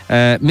Hannah,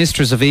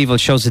 Mistress of Evil,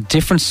 shows a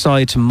different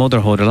side to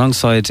motherhood.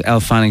 Alongside Elle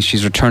Fanning,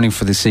 she's returning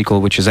for the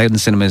sequel, which is out in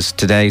cinemas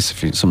today, so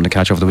something to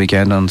catch over the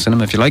weekend on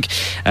cinema if you like.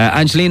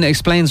 Angelina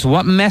explains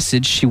what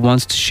message she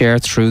wants to share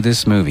through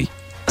this movie.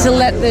 To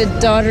let the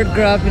daughter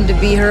grow up and to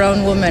be her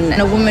own woman,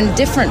 and a woman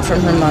different from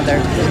her mother.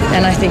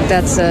 And I think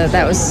that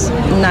was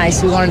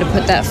nice. We wanted to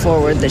put that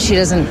forward, that she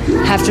doesn't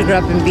have to grow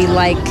up and be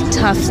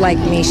tough like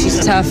me.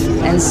 She's tough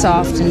and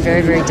soft and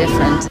very, very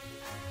different.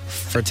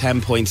 For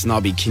 10 points,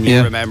 Nobby, can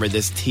you remember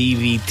this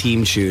TV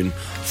theme tune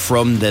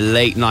from the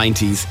late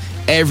 90s?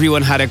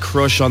 Everyone had a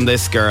crush on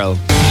this girl.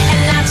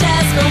 And not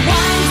just for one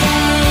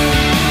day.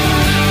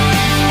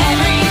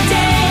 Every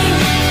day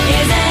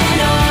is an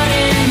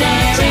ordinary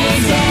day.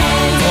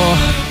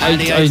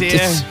 Any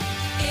idea?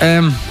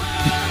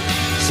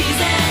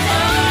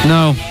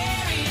 No.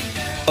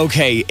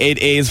 Okay, it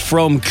is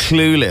from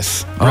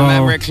Clueless.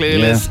 Remember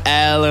Clueless,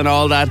 Elle and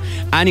all that?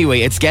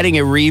 Anyway, it's getting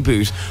a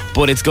reboot,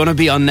 but it's going to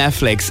be on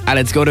Netflix and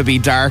it's going to be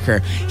darker.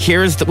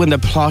 Here's when the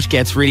plot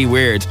gets really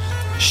weird.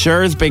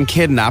 Cher's been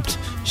kidnapped.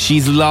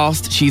 She's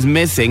lost. She's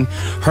missing.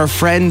 Her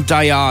friend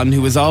Diane,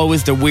 who was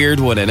always the weird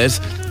one in it,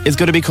 is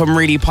going to become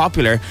really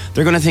popular.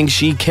 They're going to think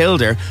she killed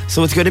her.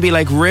 So it's going to be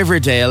like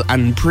Riverdale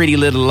and Pretty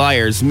Little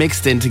Liars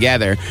mixed in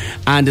together.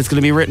 And it's going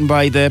to be written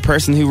by the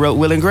person who wrote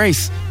Will and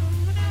Grace.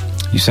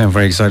 You sound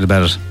very excited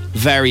about it.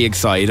 Very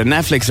excited. And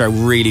Netflix are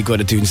really good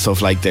at doing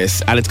stuff like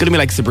this. And it's going to be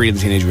like Sabrina the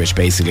Teenage Witch,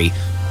 basically.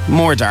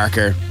 More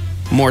darker,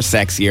 more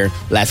sexier,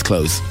 less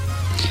clothes.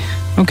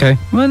 Okay,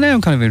 well now I'm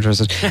kind of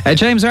interested.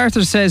 James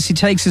Arthur says he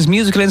takes his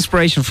musical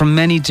inspiration from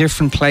many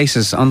different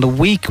places. On the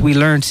week we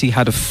learned he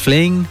had a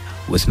fling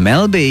with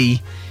Mel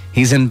B.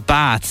 He's in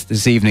Bath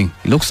this evening.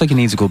 He looks like he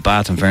needs a good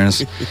bath, in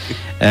fairness,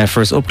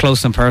 for his up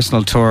close and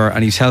personal tour,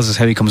 and he tells us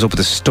how he comes up with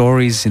the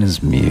stories in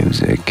his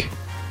music.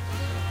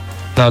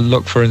 I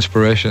look for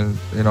inspiration,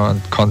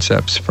 and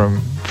concepts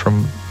from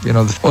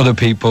other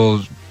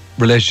people's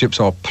relationships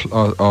or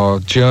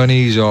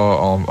journeys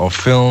or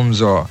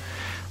films or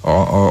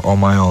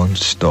my own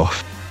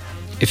stuff.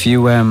 If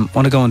you want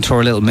to go on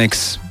tour Little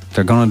Mix,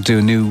 they're going to do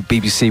a new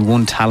BBC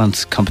One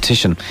Talent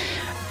competition,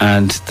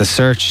 and the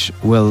search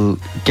will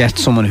get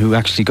someone who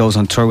actually goes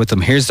on tour with them.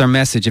 Here's their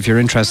message if you're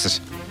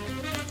interested.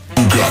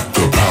 Got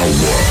the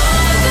power.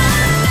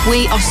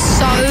 We are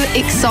so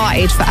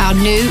excited for our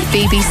new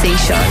BBC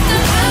show.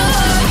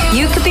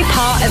 You could be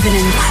part of an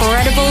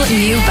incredible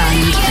new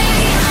band.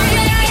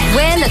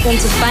 We're looking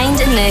to find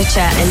and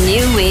nurture a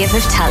new wave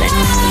of talent.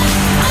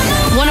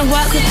 Want to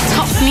work with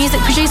top music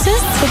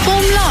producers?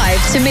 Perform live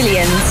to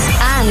millions.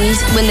 And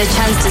win the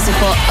chance to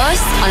support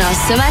us on our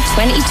Summer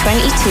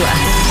 2020 tour.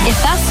 If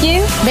that's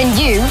you, then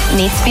you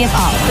need to be a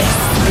part of this.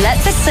 Let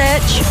the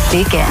search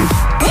begin.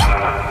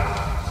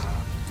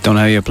 Don't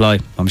know how you apply.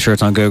 I'm sure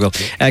it's on Google.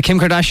 Kim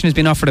Kardashian has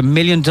been offered $1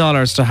 million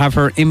to have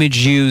her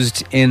image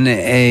used in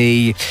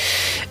a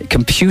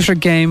computer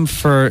game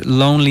for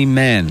lonely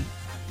men.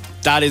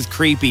 That is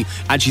creepy,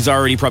 and she's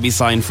already probably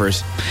signed for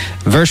it.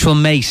 Virtual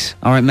Mate,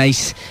 alright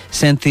mate,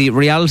 sent the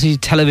reality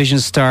television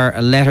star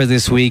a letter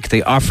this week.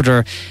 They offered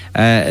her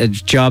a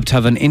job to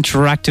have an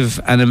interactive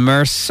and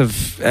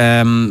immersive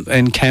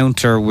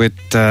encounter with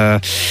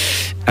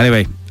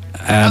anyway.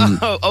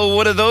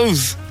 What are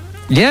those?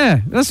 Yeah,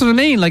 that's what I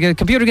mean, like a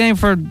computer game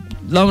for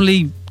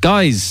lonely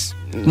guys.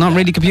 Not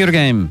really a computer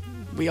game.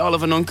 We all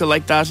have an uncle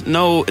like that.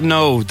 No,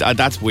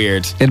 that's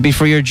weird. It'd be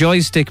for your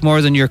joystick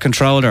more than your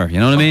controller, you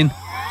know what I mean?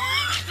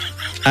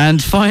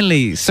 And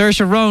finally,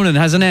 Saoirse Ronan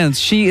has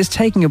announced she is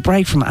taking a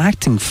break from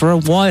acting for a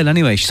while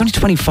anyway. She's only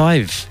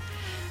 25.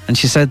 And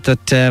she said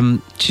that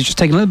she's just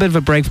taking a little bit of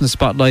a break from the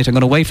spotlight. I'm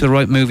going to wait for the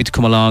right movie to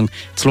come along.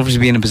 It's lovely to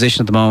be in a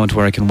position at the moment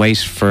where I can wait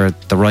for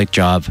the right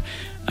job.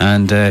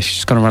 And she's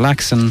just going to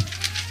relax and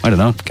I don't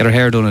know, get her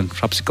hair done in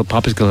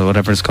Popsicle or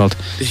whatever it's called.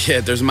 Yeah,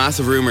 there's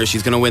massive rumours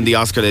she's going to win the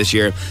Oscar this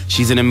year.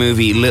 She's in a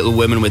movie, Little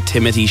Women, with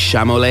Timothée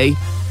Chalamet.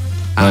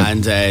 Right.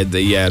 And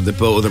the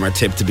both of them are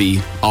tipped to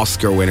be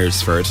Oscar winners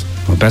for it.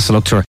 Well, best of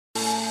luck to her.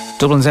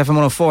 Dublin's FM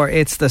 104,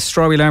 it's the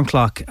Strawberry Alarm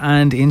Clock,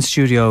 and in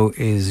studio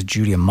is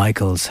Julia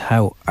Michaels.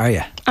 How are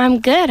you? I'm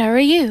good, how are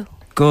you?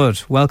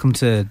 Good, welcome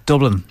to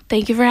Dublin.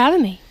 Thank you for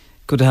having me.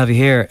 Good to have you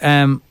here.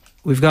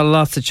 We've got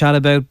lots to chat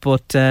about,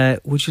 but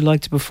would you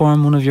like to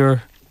perform one of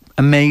your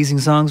amazing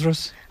songs for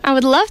us? I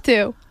would love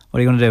to. What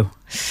are you going to do?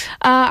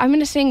 I'm going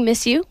to sing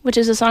Miss You, which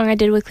is a song I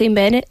did with Clean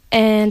Bandit,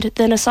 and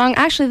then a song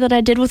actually that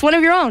I did with one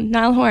of your own,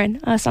 Niall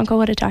Horan, a song called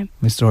What a Time.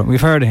 Mr. Horan,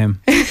 we've heard of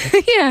him.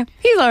 Yeah,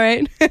 he's all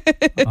right.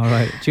 All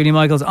right, Julia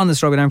Michaels on the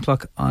Strawberry Alarm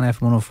Clock on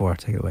FM 104.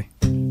 Take it away.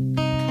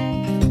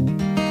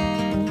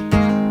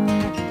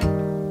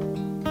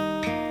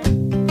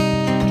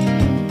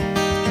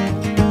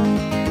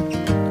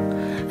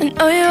 I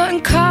know you're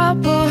in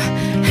Kabul,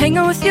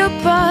 hanging with your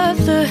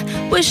brother,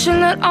 wishing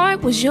that I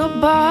was your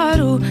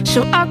bottle,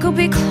 so I could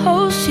be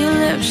close to your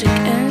lips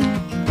again.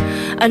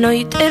 I know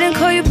you didn't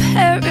call your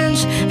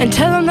parents and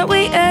tell them that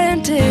we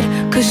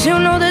ended, cause you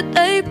know that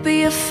they'd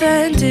be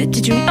offended.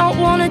 Did you not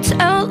want to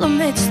tell them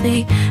it's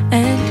the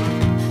end?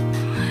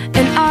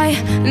 And I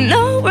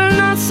know we're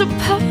not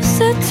supposed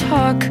to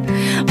talk,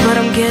 but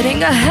I'm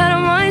getting ahead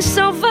of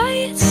myself.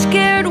 I get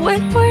scared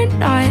when we're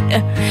not,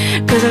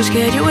 cause I'm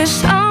scared you're with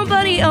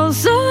somebody else,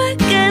 so I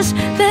guess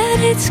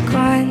that it's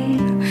gone.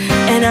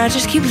 And I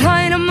just keep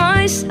lying to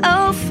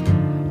myself.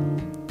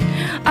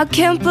 I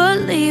can't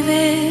believe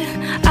it,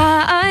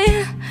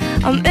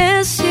 I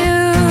miss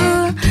you.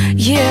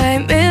 Yeah, I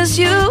miss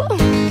you.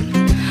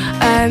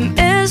 I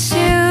miss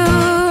you.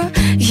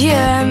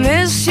 Yeah, I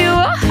miss you.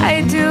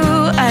 I do,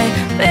 I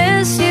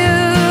miss you.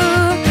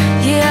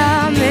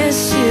 Yeah, I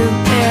miss you.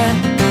 Yeah,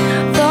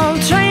 though I'm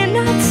trying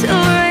not to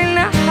right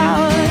now.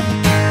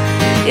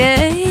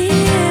 Yeah,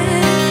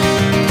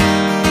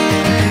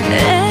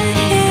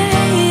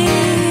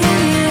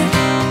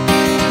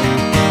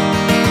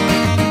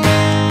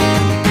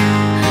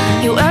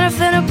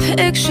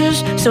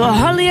 pictures, so I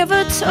hardly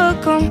ever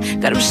took them.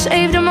 Got them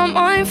saved in my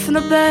mind from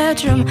the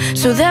bedroom,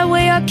 so that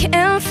way I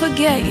can't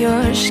forget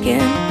your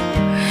skin.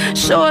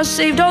 So I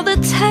saved all the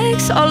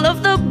texts, all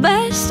of the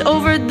best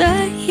over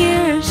the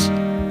years,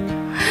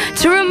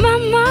 to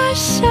remind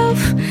myself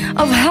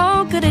of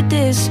how good it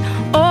is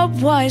or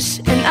was.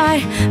 And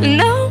I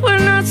know we're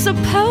not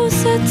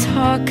supposed to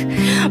talk,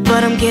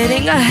 but I'm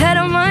getting ahead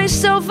of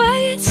myself.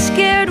 I get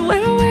scared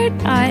when we're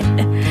not,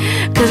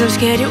 cause I'm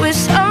scared you're with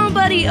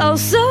somebody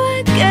else, so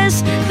I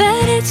guess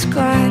that it's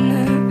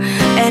gone.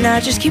 And I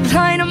just keep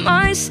lying to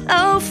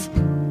myself.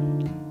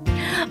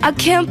 I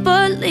can't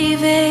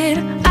believe it,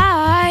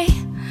 I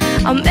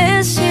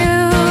miss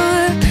you.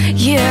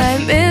 Yeah,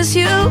 I miss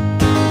you.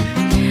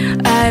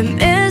 I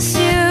miss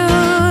you.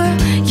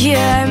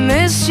 Yeah, I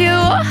miss you.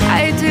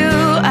 I do,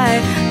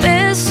 I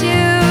miss you.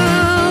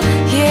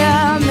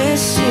 Yeah, I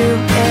miss you.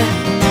 Yeah,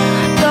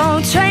 though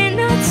I'm trying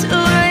not to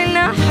right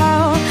now.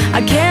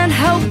 I can't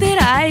help it,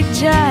 I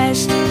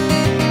just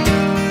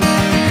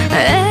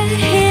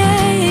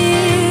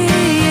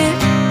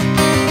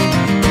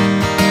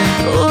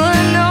oh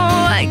no,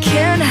 I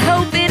can't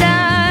help it,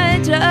 I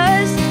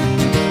just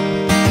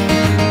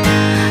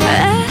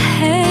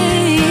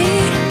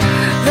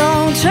though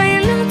I'm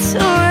trying not to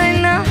right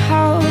now.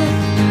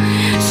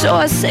 So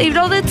I saved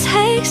all the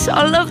texts,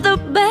 all of the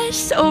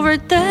best over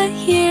the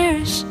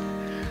years,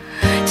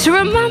 to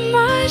remind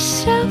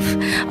myself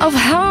of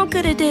how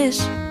good it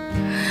is.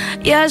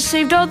 Yeah, I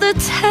saved all the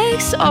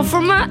texts, all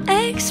from my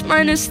ex,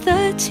 minus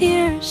the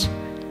tears,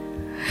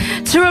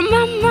 to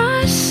remind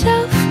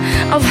myself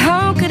of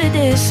how good it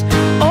is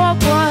or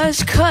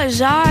was.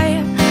 Cause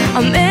I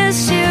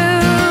miss you.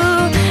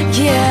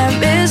 Yeah, I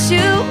miss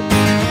you.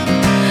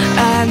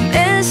 I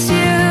miss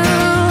you.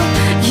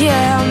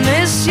 Yeah, I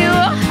miss you.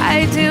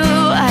 I do,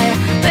 I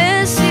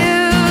miss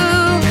you.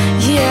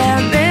 Yeah,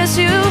 I miss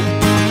you.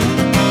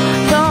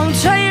 Though I'm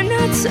trying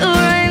not to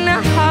right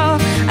now,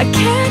 I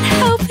can't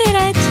help it,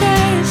 I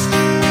just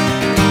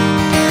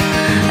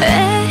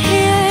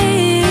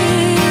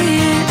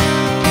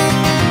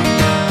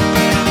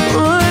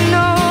oh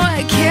no,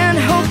 I can't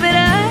help it,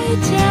 I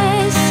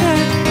just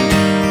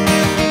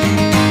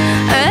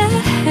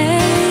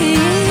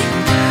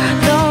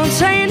though I'm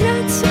trying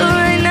not to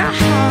right now,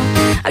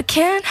 I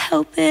can't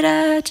help it,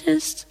 I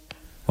just.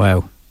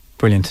 Wow,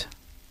 brilliant.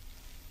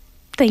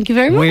 Thank you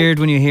very much. Weird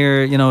when you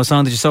hear, you know, a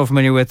song that you're so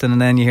familiar with,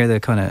 and then you hear the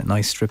kind of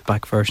nice stripped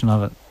back version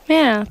of it.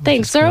 Yeah,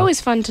 thanks. They're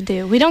always fun to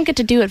do. We don't get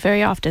to do it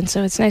very often,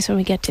 so it's nice when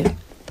we get to.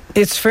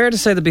 It's fair to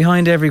say that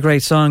behind every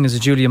great song is a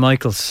Julia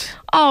Michaels.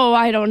 Oh,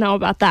 I don't know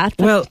about that,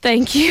 but well,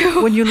 thank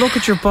you. When you look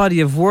at your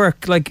body of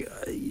work, like,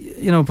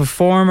 you know,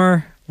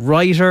 performer,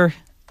 writer,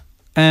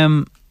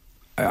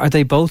 are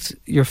they both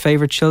your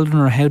favourite children,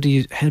 or how do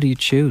you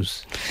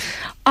choose?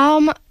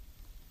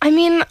 I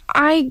mean,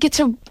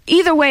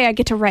 either way I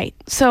get to write,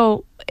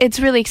 so it's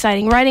really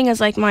exciting. Writing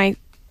is like my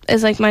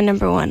is like my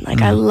number one.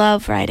 Like I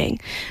love writing.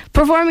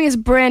 Performing is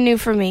brand new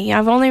for me.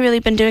 I've only really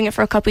been doing it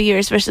for a couple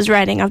years versus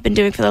writing I've been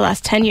doing for the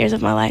last 10 years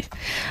of my life.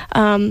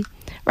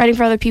 Writing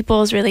for other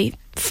people is really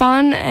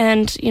fun,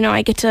 and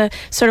I get to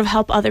sort of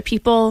help other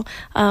people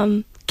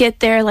get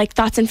their like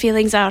thoughts and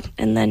feelings out,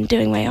 and then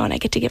doing my own, I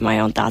get to get my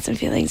own thoughts and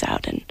feelings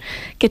out and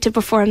get to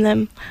perform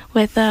them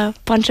with a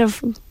bunch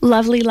of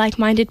lovely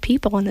like-minded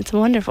people, and it's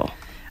wonderful.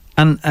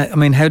 And I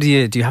mean, how do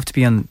you have to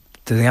be on?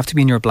 Do they have to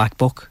be in your black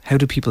book? How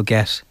do people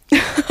get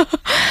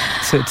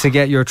to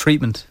get your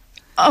treatment?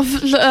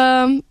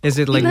 Is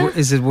it like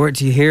is it word?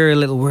 Do you hear a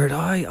little word?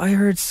 I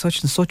heard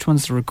such and such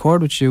wants to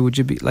record with you. Would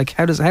you be like?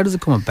 How does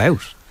it come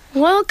about?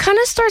 Well, it kind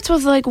of starts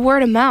with like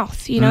word of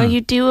mouth.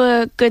 You do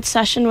a good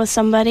session with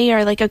somebody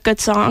or like a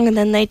good song, and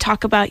then they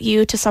talk about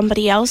you to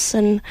somebody else,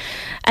 and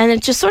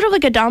it's just sort of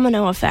like a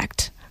domino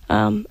effect.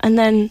 And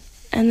then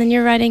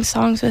you're writing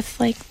songs with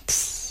like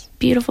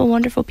beautiful,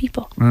 wonderful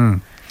people.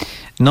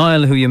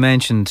 Niall, who you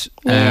mentioned,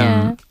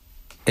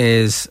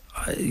 is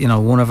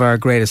one of our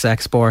greatest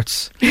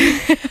exports.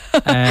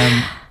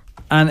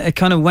 And it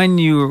kind of when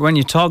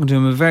you're talking to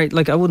him, a very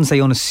like I wouldn't say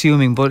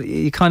unassuming, but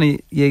you kind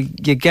of you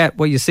get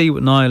what you see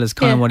with Niall is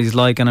kind of what he's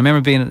like. And I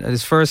remember being at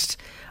his first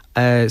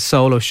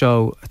solo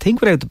show, I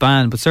think without the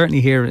band, but certainly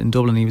here in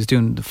Dublin, he was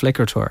doing the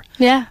Flickr tour.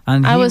 Yeah,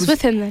 and I was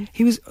with him then.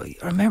 He was. I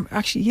remember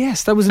actually.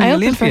 Yes, that was in the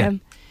Olympia. For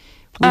him.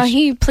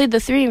 He played the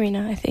 3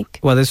 Arena, I think.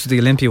 Well, this was the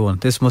Olympia one.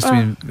 This must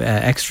have been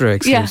extra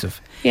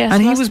exclusive. Yeah,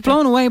 and he was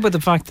blown away by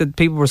the fact that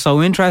people were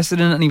so interested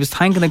in it, and he was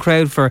thanking the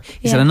crowd for.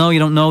 He said, "I know you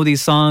don't know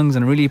these songs,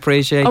 and I really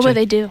appreciate." Oh, but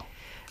they do.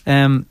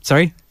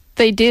 Sorry.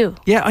 They do.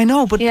 Yeah, I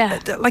know, but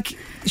like,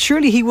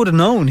 surely he would have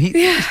known.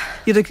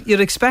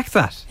 You'd expect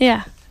that.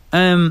 Yeah.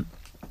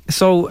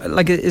 So,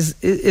 like, is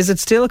it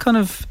still kind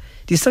of?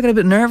 Do you still get a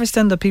bit nervous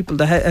then that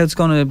how it's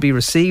going to be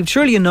received?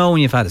 Surely you know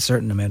when you've had a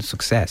certain amount of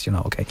success,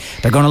 okay,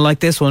 they're going to like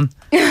this one.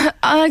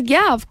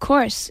 Yeah, of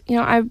course.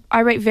 I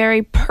write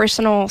very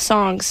personal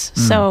songs,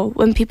 so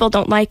when people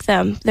don't like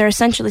them, they're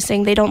essentially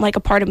saying they don't like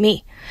a part of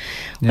me,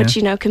 which,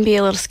 can be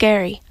a little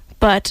scary.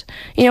 But,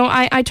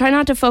 I try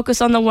not to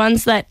focus on the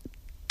ones that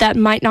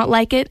might not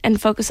like it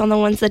and focus on the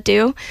ones that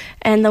do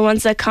and the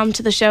ones that come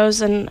to the shows.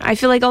 And I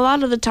feel like a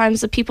lot of the times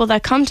the people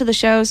that come to the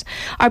shows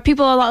are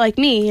people a lot like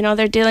me.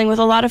 They're dealing with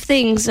a lot of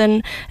things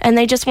and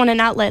they just want an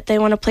outlet. They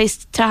want a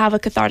place to have a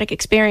cathartic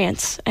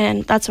experience,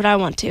 and that's what I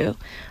want to.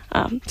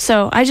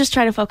 So I just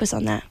try to focus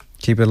on that.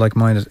 Keep it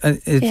like-minded.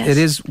 It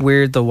is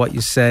weird though what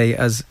you say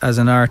as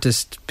an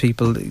artist.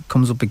 People, it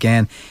comes up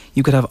again.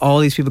 You could have all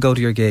these people go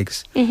to your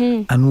gigs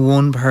and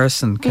one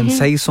person can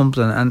say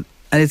something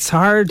and it's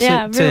hard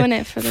to ruin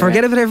it for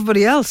forget about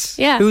everybody else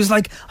who's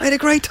like, I had a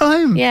great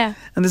time. Yeah.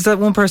 And there's that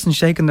one person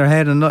shaking their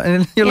head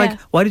and you're like,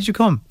 why did you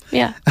come?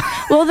 Yeah.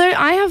 Well,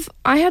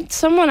 I had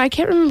someone, I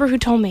can't remember who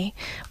told me,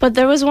 but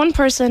there was one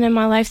person in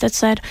my life that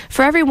said,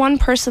 for every one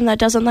person that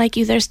doesn't like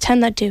you, there's 10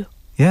 that do.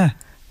 Yeah.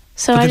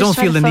 So I just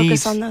try to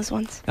focus on those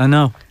ones. I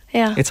know.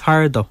 Yeah. It's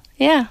hard though.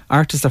 Yeah.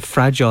 Artists are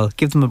fragile.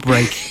 Give them a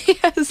break.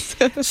 Yes.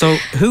 So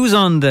who's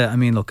on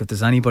look, if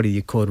there's anybody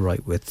you could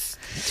write with,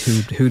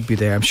 who'd be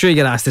there? I'm sure you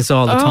get asked this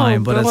all the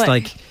time, but it's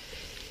like...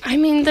 I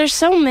mean, there's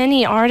so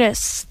many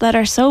artists that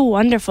are so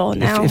wonderful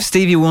now. If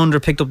Stevie Wonder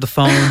picked up the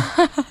phone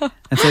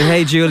and said,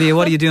 hey Julia,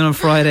 what are you doing on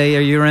Friday?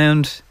 Are you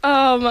around?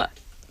 I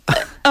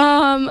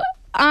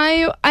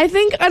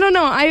think, I don't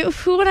know.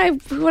 Who would I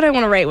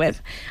want to write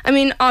with? I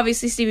mean,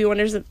 obviously Stevie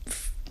Wonder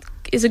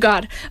is a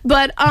god,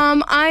 but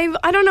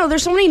I don't know.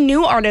 There's so many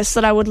new artists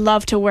that I would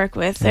love to work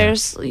with.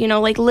 There's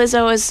like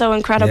Lizzo is so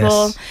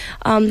incredible.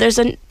 Yes.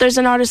 There's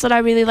an artist that I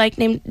really like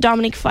named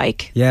Dominique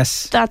Fike.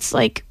 Yes, that's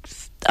like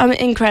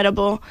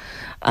incredible.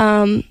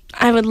 I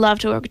would love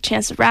to work with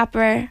Chance the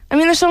Rapper. I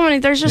mean, there's so many.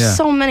 There's just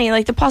so many.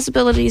 Like the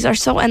possibilities are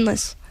so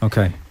endless.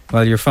 Okay.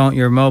 Well,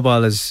 your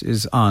mobile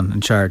is on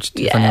and charged.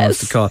 Yes. If anyone wants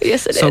to call.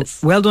 Yes, it is.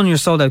 So well done your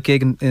sold out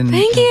gig in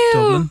Thank you.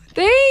 Dublin.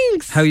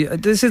 Thanks.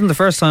 This isn't the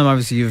first time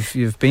obviously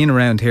you've been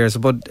around here. So,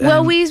 but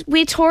well,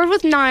 we toured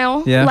with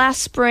Niall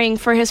last spring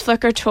for his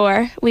Flickr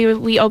tour.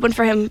 We opened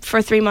for him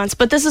for 3 months,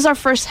 but this is our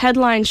first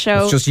headline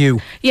show. It's just you.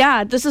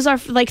 Yeah, this is our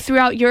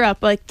throughout Europe.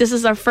 Like this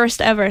is our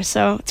first ever,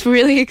 so it's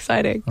really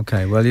exciting.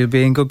 Okay, well you'll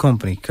be in good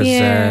company because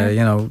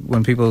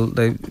when people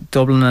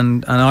Dublin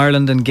and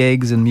Ireland and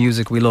gigs and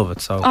music, we love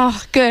it. So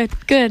good.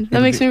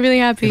 That makes me really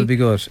happy. It'll be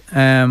good.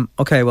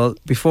 Okay, well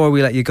before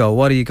we let you go,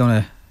 what are you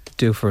going to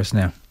do for us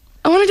now?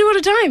 I want to do it at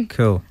a time.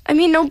 Cool. I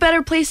mean, no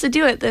better place to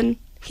do it than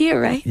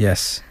here, right?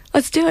 Yes.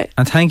 Let's do it.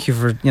 And thank you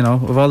for,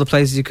 of all the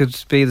places you could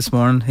be this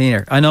morning,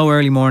 here. I know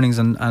early mornings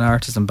and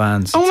artists and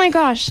bands. Oh my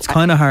gosh. It's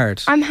kind of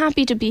hard. I'm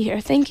happy to be here.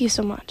 Thank you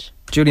so much.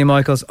 Julia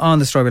Michaels on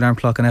the Strawberry Alarm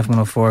Clock on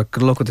F104.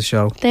 Good luck with the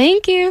show.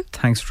 Thank you.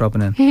 Thanks for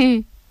dropping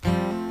in.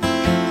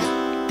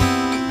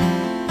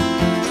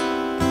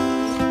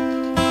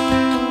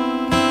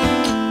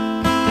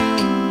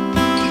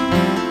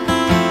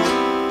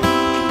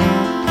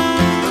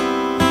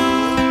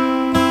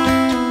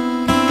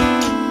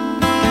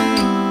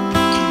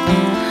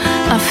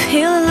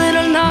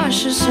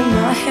 And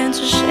my hands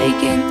are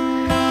shaking.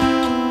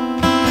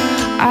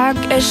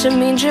 guess it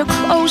means you're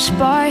close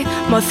by.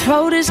 My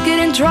throat is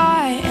getting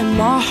dry and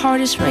my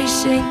heart is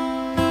racing.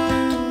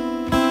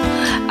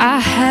 I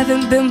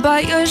haven't been by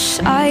your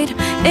side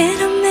in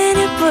a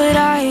minute, but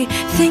I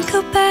think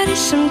about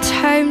it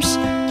sometimes.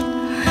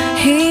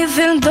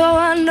 Even though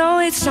I know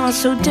it's not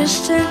so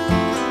distant,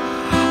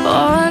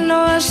 oh, I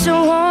know I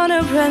still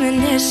wanna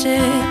reminisce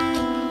it.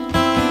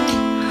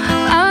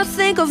 I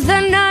think of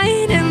the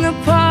night in the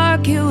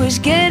park, it was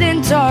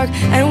getting dark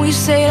and we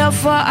stayed up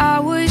for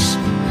hours.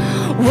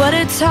 What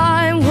a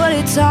time, what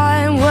a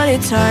time, what a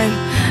time.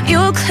 You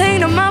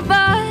cling to my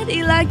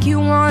body like you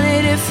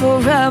wanted it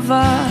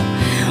forever.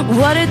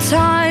 What a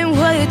time,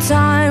 what a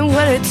time,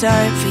 what a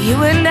time for you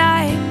and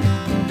I.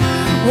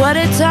 What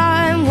a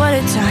time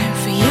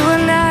for you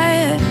and I.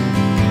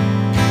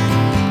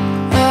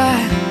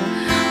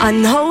 I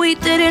know we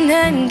didn't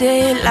end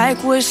it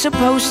like we're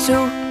supposed to,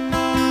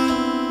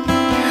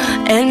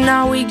 and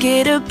now we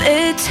get a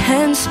bit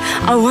tense.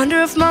 I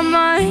wonder if my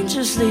mind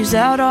just leaves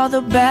out all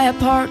the bad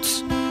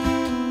parts.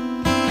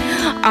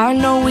 I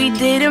know we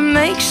didn't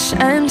make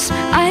sense.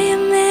 I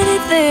admit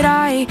it that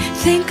I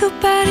think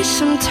about it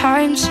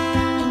sometimes.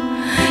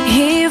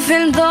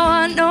 Even though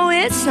I know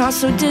it's not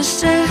so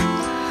distant,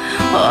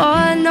 oh,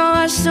 I know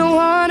I still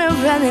wanna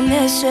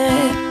reminisce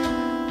it.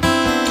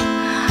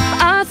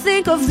 I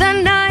think of the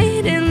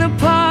night in the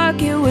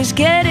park, it was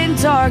getting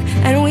dark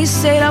and we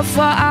stayed up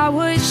for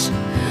hours.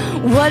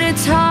 What a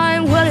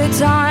time, what a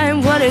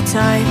time, what a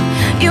time.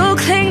 You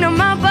cling to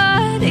my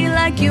body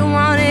like you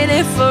wanted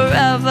it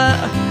forever.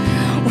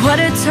 What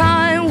a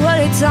time, what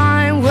a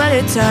time, what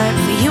a time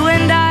for you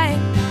and I.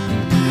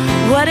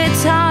 What a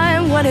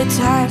time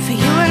for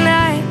you and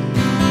I.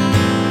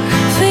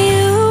 For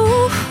you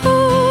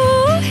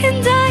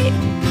and I.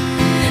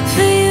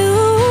 For you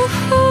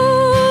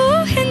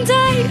and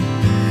I.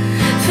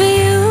 For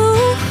you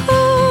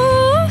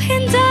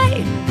and I.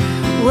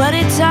 What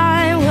a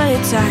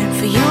time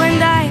for you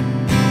and I.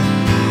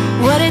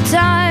 What a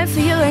time for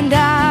you and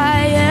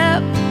I, yeah.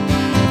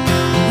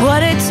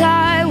 What a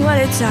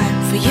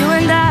time for you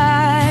and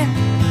I.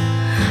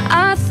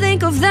 I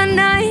think of the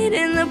night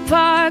in the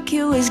park,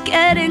 it was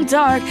getting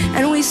dark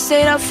and we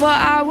stayed up for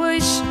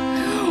hours.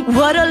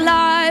 What a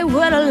lie,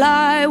 what a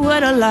lie,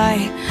 what a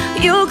lie.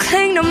 You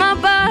cling to my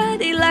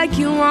body like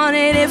you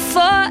wanted it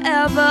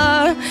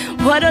forever.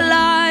 What a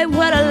lie,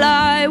 what a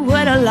lie,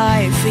 what a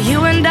lie for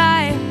you and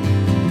I.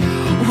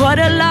 What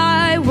a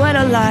lie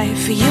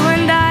for you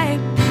and I.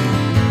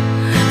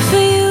 For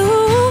you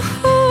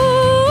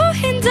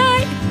and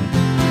I.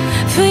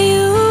 For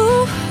you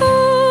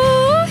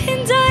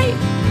and I.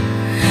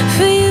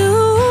 For you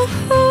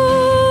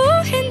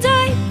and I.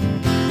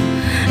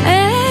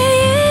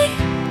 Hey.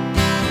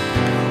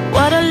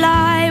 What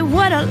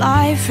a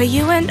lie for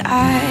you and I.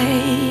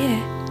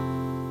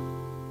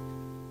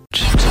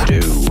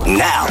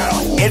 Now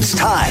it's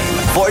time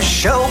for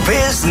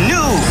Showbiz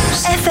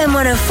News. FM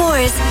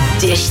 104's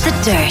Dish the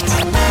Dirt.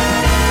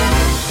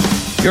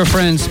 Your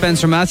friend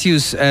Spencer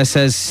Matthews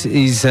says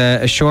he's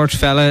a short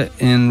fella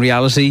in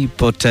reality,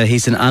 but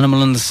he's an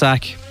animal in the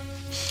sack.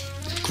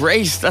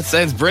 Great, that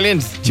sounds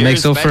brilliant. Cheers,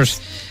 makes up for it.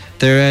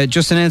 They're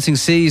just announcing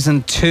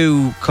season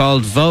 2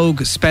 called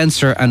Vogue,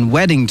 Spencer and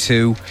Wedding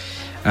 2,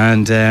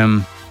 and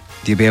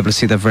you'll be able to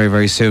see that very,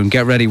 very soon.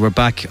 Get ready, we're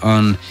back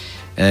on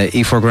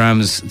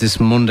E4grams this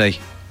Monday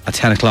at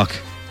 10 o'clock.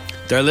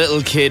 Their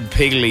little kid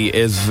Piggly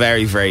is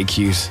very, very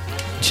cute.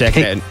 Check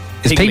it out.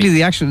 Is Piggly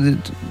the actual...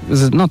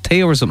 Is it not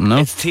Theo or something, no?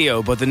 It's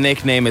Theo, but the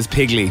nickname is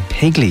Piggly.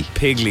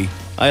 Piggly?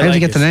 How did you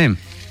get the name?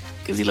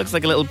 Because he looks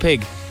like a little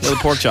pig, little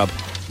pork chop.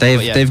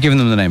 They've given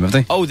them the name, have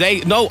they? Oh,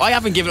 no, I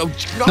haven't given them.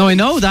 No, I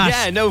know that.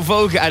 Yeah, no,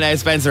 Vogue and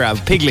Spencer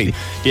have. Piggly.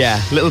 Yeah,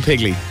 little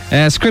Piggly.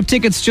 Script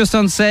tickets just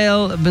on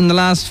sale in the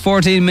last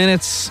 14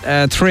 minutes.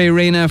 3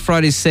 Arena,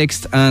 Friday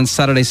 6th and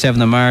Saturday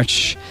 7th of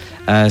March.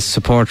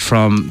 Support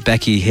from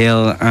Becky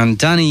Hill and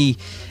Danny.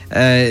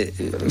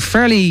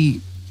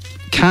 Fairly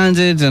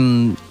candid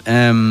and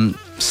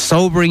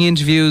sobering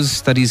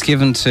interviews that he's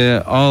given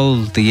to all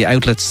the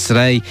outlets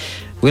today.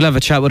 We'll have a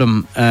chat with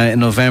him in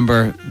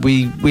November.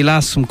 We'll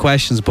ask some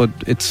questions, but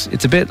it's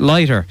a bit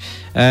lighter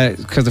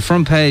because the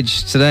front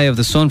page today of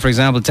The Sun, for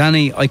example,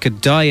 Danny, I could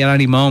die at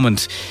any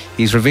moment.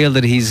 He's revealed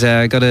that he's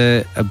got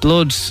a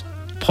blood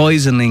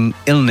poisoning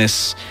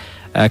illness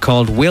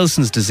called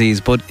Wilson's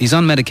disease, but he's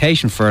on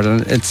medication for it,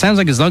 and it sounds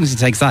like as long as he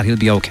takes that, he'll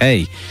be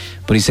okay.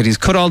 But he said he's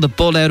cut all the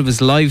blood out of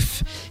his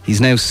life. He's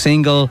now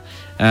single.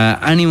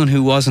 Anyone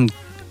who wasn't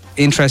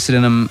interested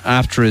in him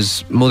after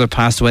his mother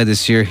passed away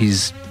this year,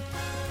 he's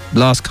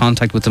lost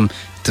contact with them,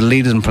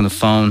 deleted him from the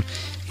phone.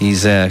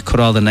 He's cut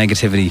all the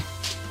negativity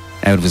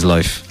out of his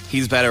life.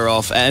 He's better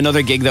off.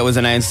 Another gig that was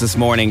announced this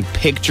morning,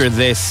 Picture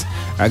This,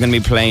 are going to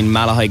be playing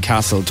Malahide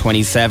Castle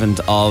 27th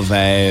of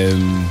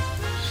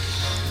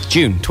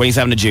June.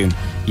 27th of June.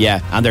 Yeah,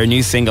 and their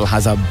new single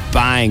has a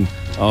bang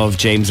of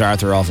James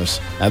Arthur off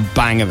it. A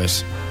bang of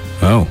it.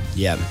 Oh.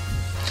 Yeah.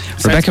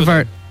 Rebecca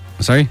Vardy.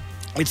 Sorry?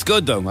 It's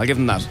good though, I'll give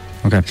them that.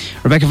 Okay.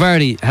 Rebecca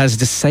Vardy has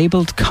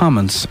disabled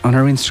comments on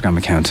her Instagram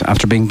account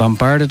after being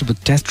bombarded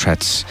with death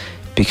threats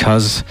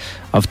because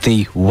of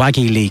the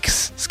Waggy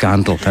Leaks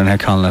scandal. They're now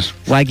calling it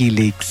Waggy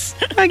Leaks.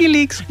 Waggy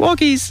Leaks,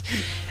 Walkies.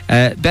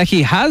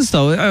 Becky has,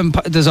 though,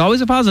 there's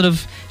always a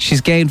positive.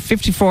 She's gained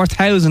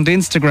 54,000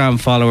 Instagram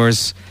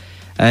followers,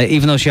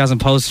 even though she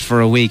hasn't posted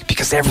for a week,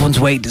 because everyone's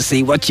waiting to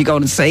see what you're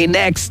going to say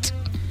next.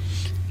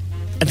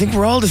 I think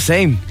we're all the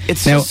same.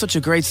 It's Now, just such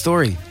a great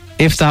story.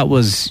 If that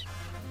was,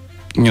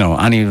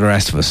 any of the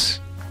rest of us,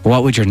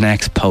 what would your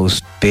next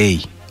post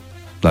be?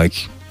 Like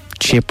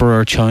chipper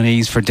or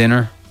Chinese for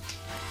dinner?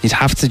 You'd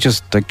have to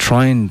just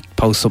try and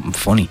post something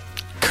funny.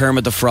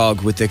 Kermit the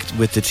Frog with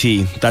the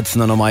tea. That's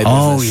none of my business.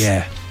 Oh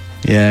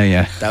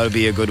yeah. That would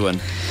be a good one.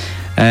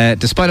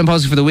 Despite him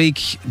posting for the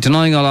week,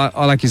 denying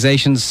all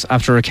accusations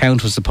after her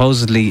account was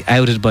supposedly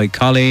outed by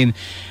Colleen,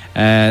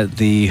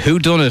 the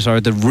whodunit,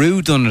 or the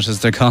rudenut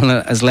as they're calling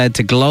it, has led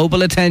to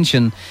global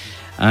attention.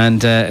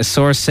 And a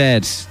source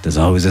said, there's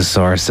always a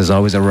source, there's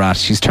always a rat.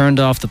 She's turned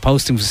off the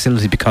posting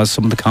facility because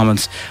some of the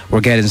comments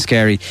were getting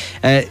scary.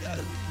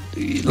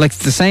 Like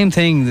the same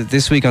thing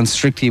this week on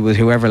Strictly with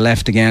whoever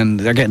left again,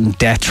 they're getting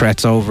death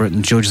threats over it,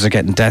 and judges are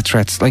getting death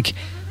threats. Like,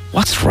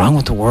 what's wrong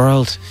with the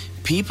world?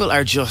 People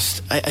are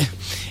just...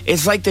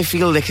 it's like they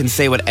feel they can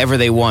say whatever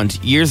they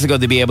want. Years ago,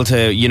 they'd be able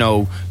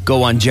to,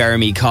 go on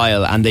Jeremy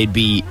Kyle and they'd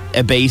be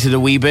abated a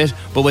wee bit.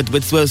 But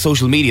with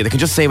social media, they can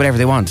just say whatever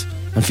they want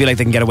and feel like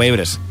they can get away with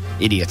it.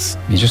 Idiots.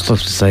 You just love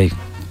to say,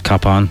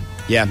 cop on.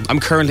 Yeah, I'm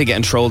currently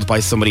getting trolled by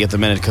somebody at the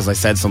minute because I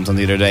said something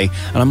the other day.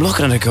 And I'm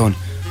looking at it going,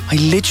 I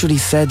literally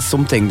said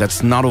something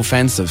that's not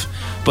offensive.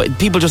 But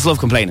people just love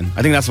complaining.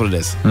 I think that's what it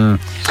is.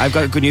 I've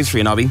got good news for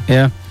you, Nobby.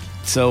 Yeah.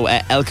 So,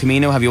 El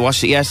Camino, have you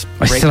watched it yet?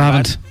 I still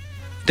haven't.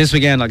 This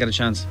weekend I'll get a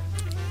chance.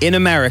 In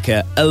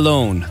America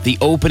alone, the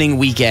opening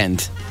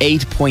weekend,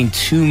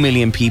 8.2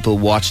 million people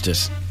watched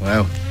it.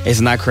 Wow.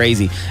 Isn't that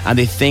crazy? And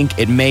they think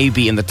it may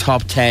be in the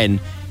top 10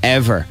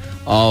 ever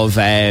of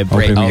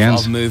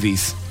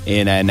movies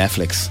in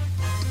Netflix.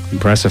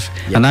 Impressive.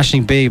 Yep. And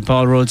Ashling B,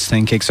 Paul Rudd's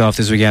thing kicks off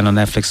this weekend on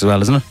Netflix as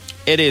well, isn't it?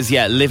 It is,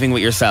 yeah. Living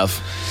with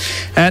Yourself.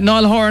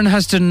 Niall Horan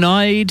has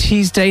denied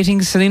he's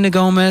dating Selena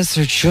Gomez.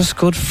 They're just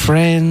good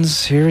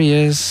friends. Here he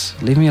is.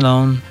 Leave me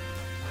alone.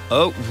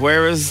 Oh,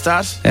 where is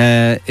that?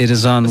 It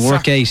is on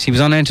Work 8. He was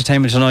on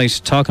Entertainment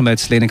Tonight talking about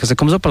Selena because it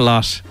comes up a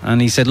lot.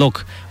 And he said,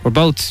 look, we're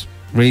both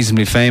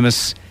reasonably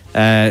famous.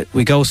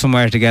 We go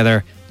somewhere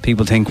together.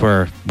 People think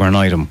we're an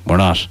item. We're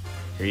not.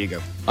 Here you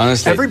go.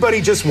 Honestly,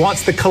 everybody just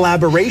wants the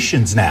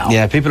collaborations now.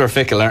 Yeah, people are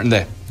fickle, aren't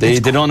they? They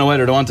don't know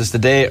whether they want us to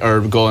date or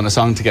go on a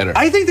song together.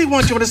 I think they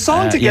want you on a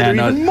song together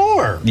even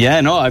more. Yeah,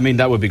 no, I mean,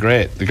 that would be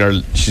great. The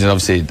girl, she's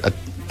obviously a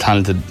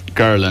talented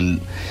girl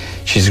and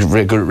she's a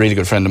really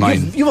good friend of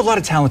mine. You have a lot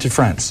of talented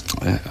friends.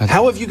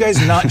 How have you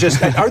guys not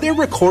just... Are there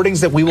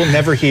recordings that we will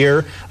never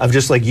hear of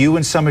just like you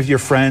and some of your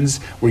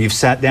friends where you've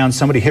sat down,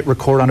 somebody hit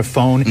record on a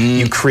phone,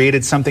 you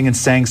created something and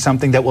sang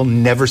something that will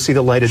never see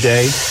the light of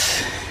day?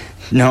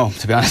 No,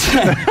 to be honest.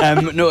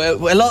 No,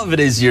 a lot of it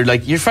is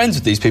you're friends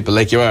with these people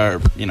like you are,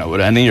 with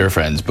any of your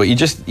friends, but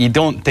you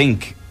don't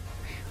think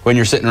when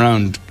you're sitting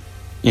around,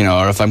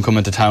 or if I'm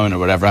coming to town or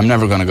whatever, I'm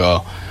never going to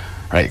go,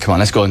 right, come on,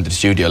 let's go into the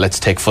studio, let's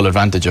take full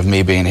advantage of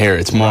me being here.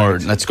 It's more,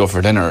 let's go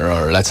for dinner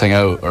or let's hang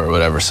out or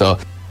whatever. So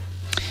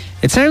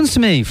it sounds to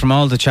me, from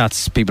all the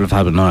chats people have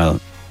had with Niall,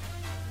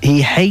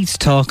 he hates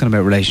talking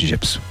about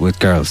relationships with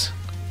girls.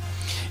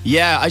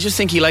 Yeah, I just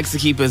think he likes to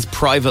keep his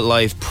private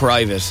life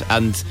private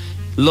and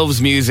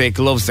loves music,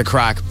 loves the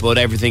crack, but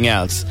everything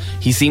else.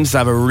 He seems to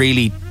have a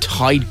really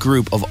tight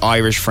group of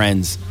Irish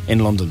friends in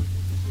London.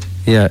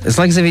 Yeah, it's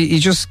like as if he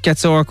just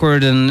gets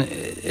awkward, and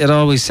it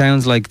always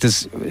sounds like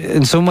there's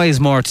in some ways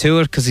more to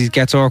it because he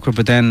gets awkward,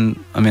 but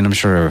then, I mean, I'm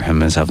sure him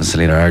and himself and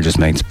Selena are just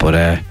mates, but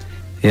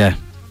yeah.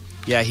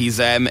 Yeah, he's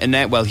he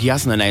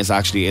hasn't announced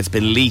actually. It's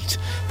been leaked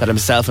that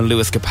himself and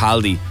Lewis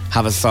Capaldi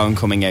have a song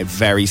coming out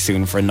very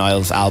soon for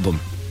Niall's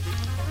album.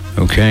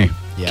 Okay.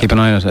 Yeah. Keep an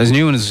eye on it. His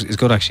new one is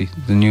good, actually.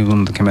 The new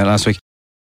one that came out last week.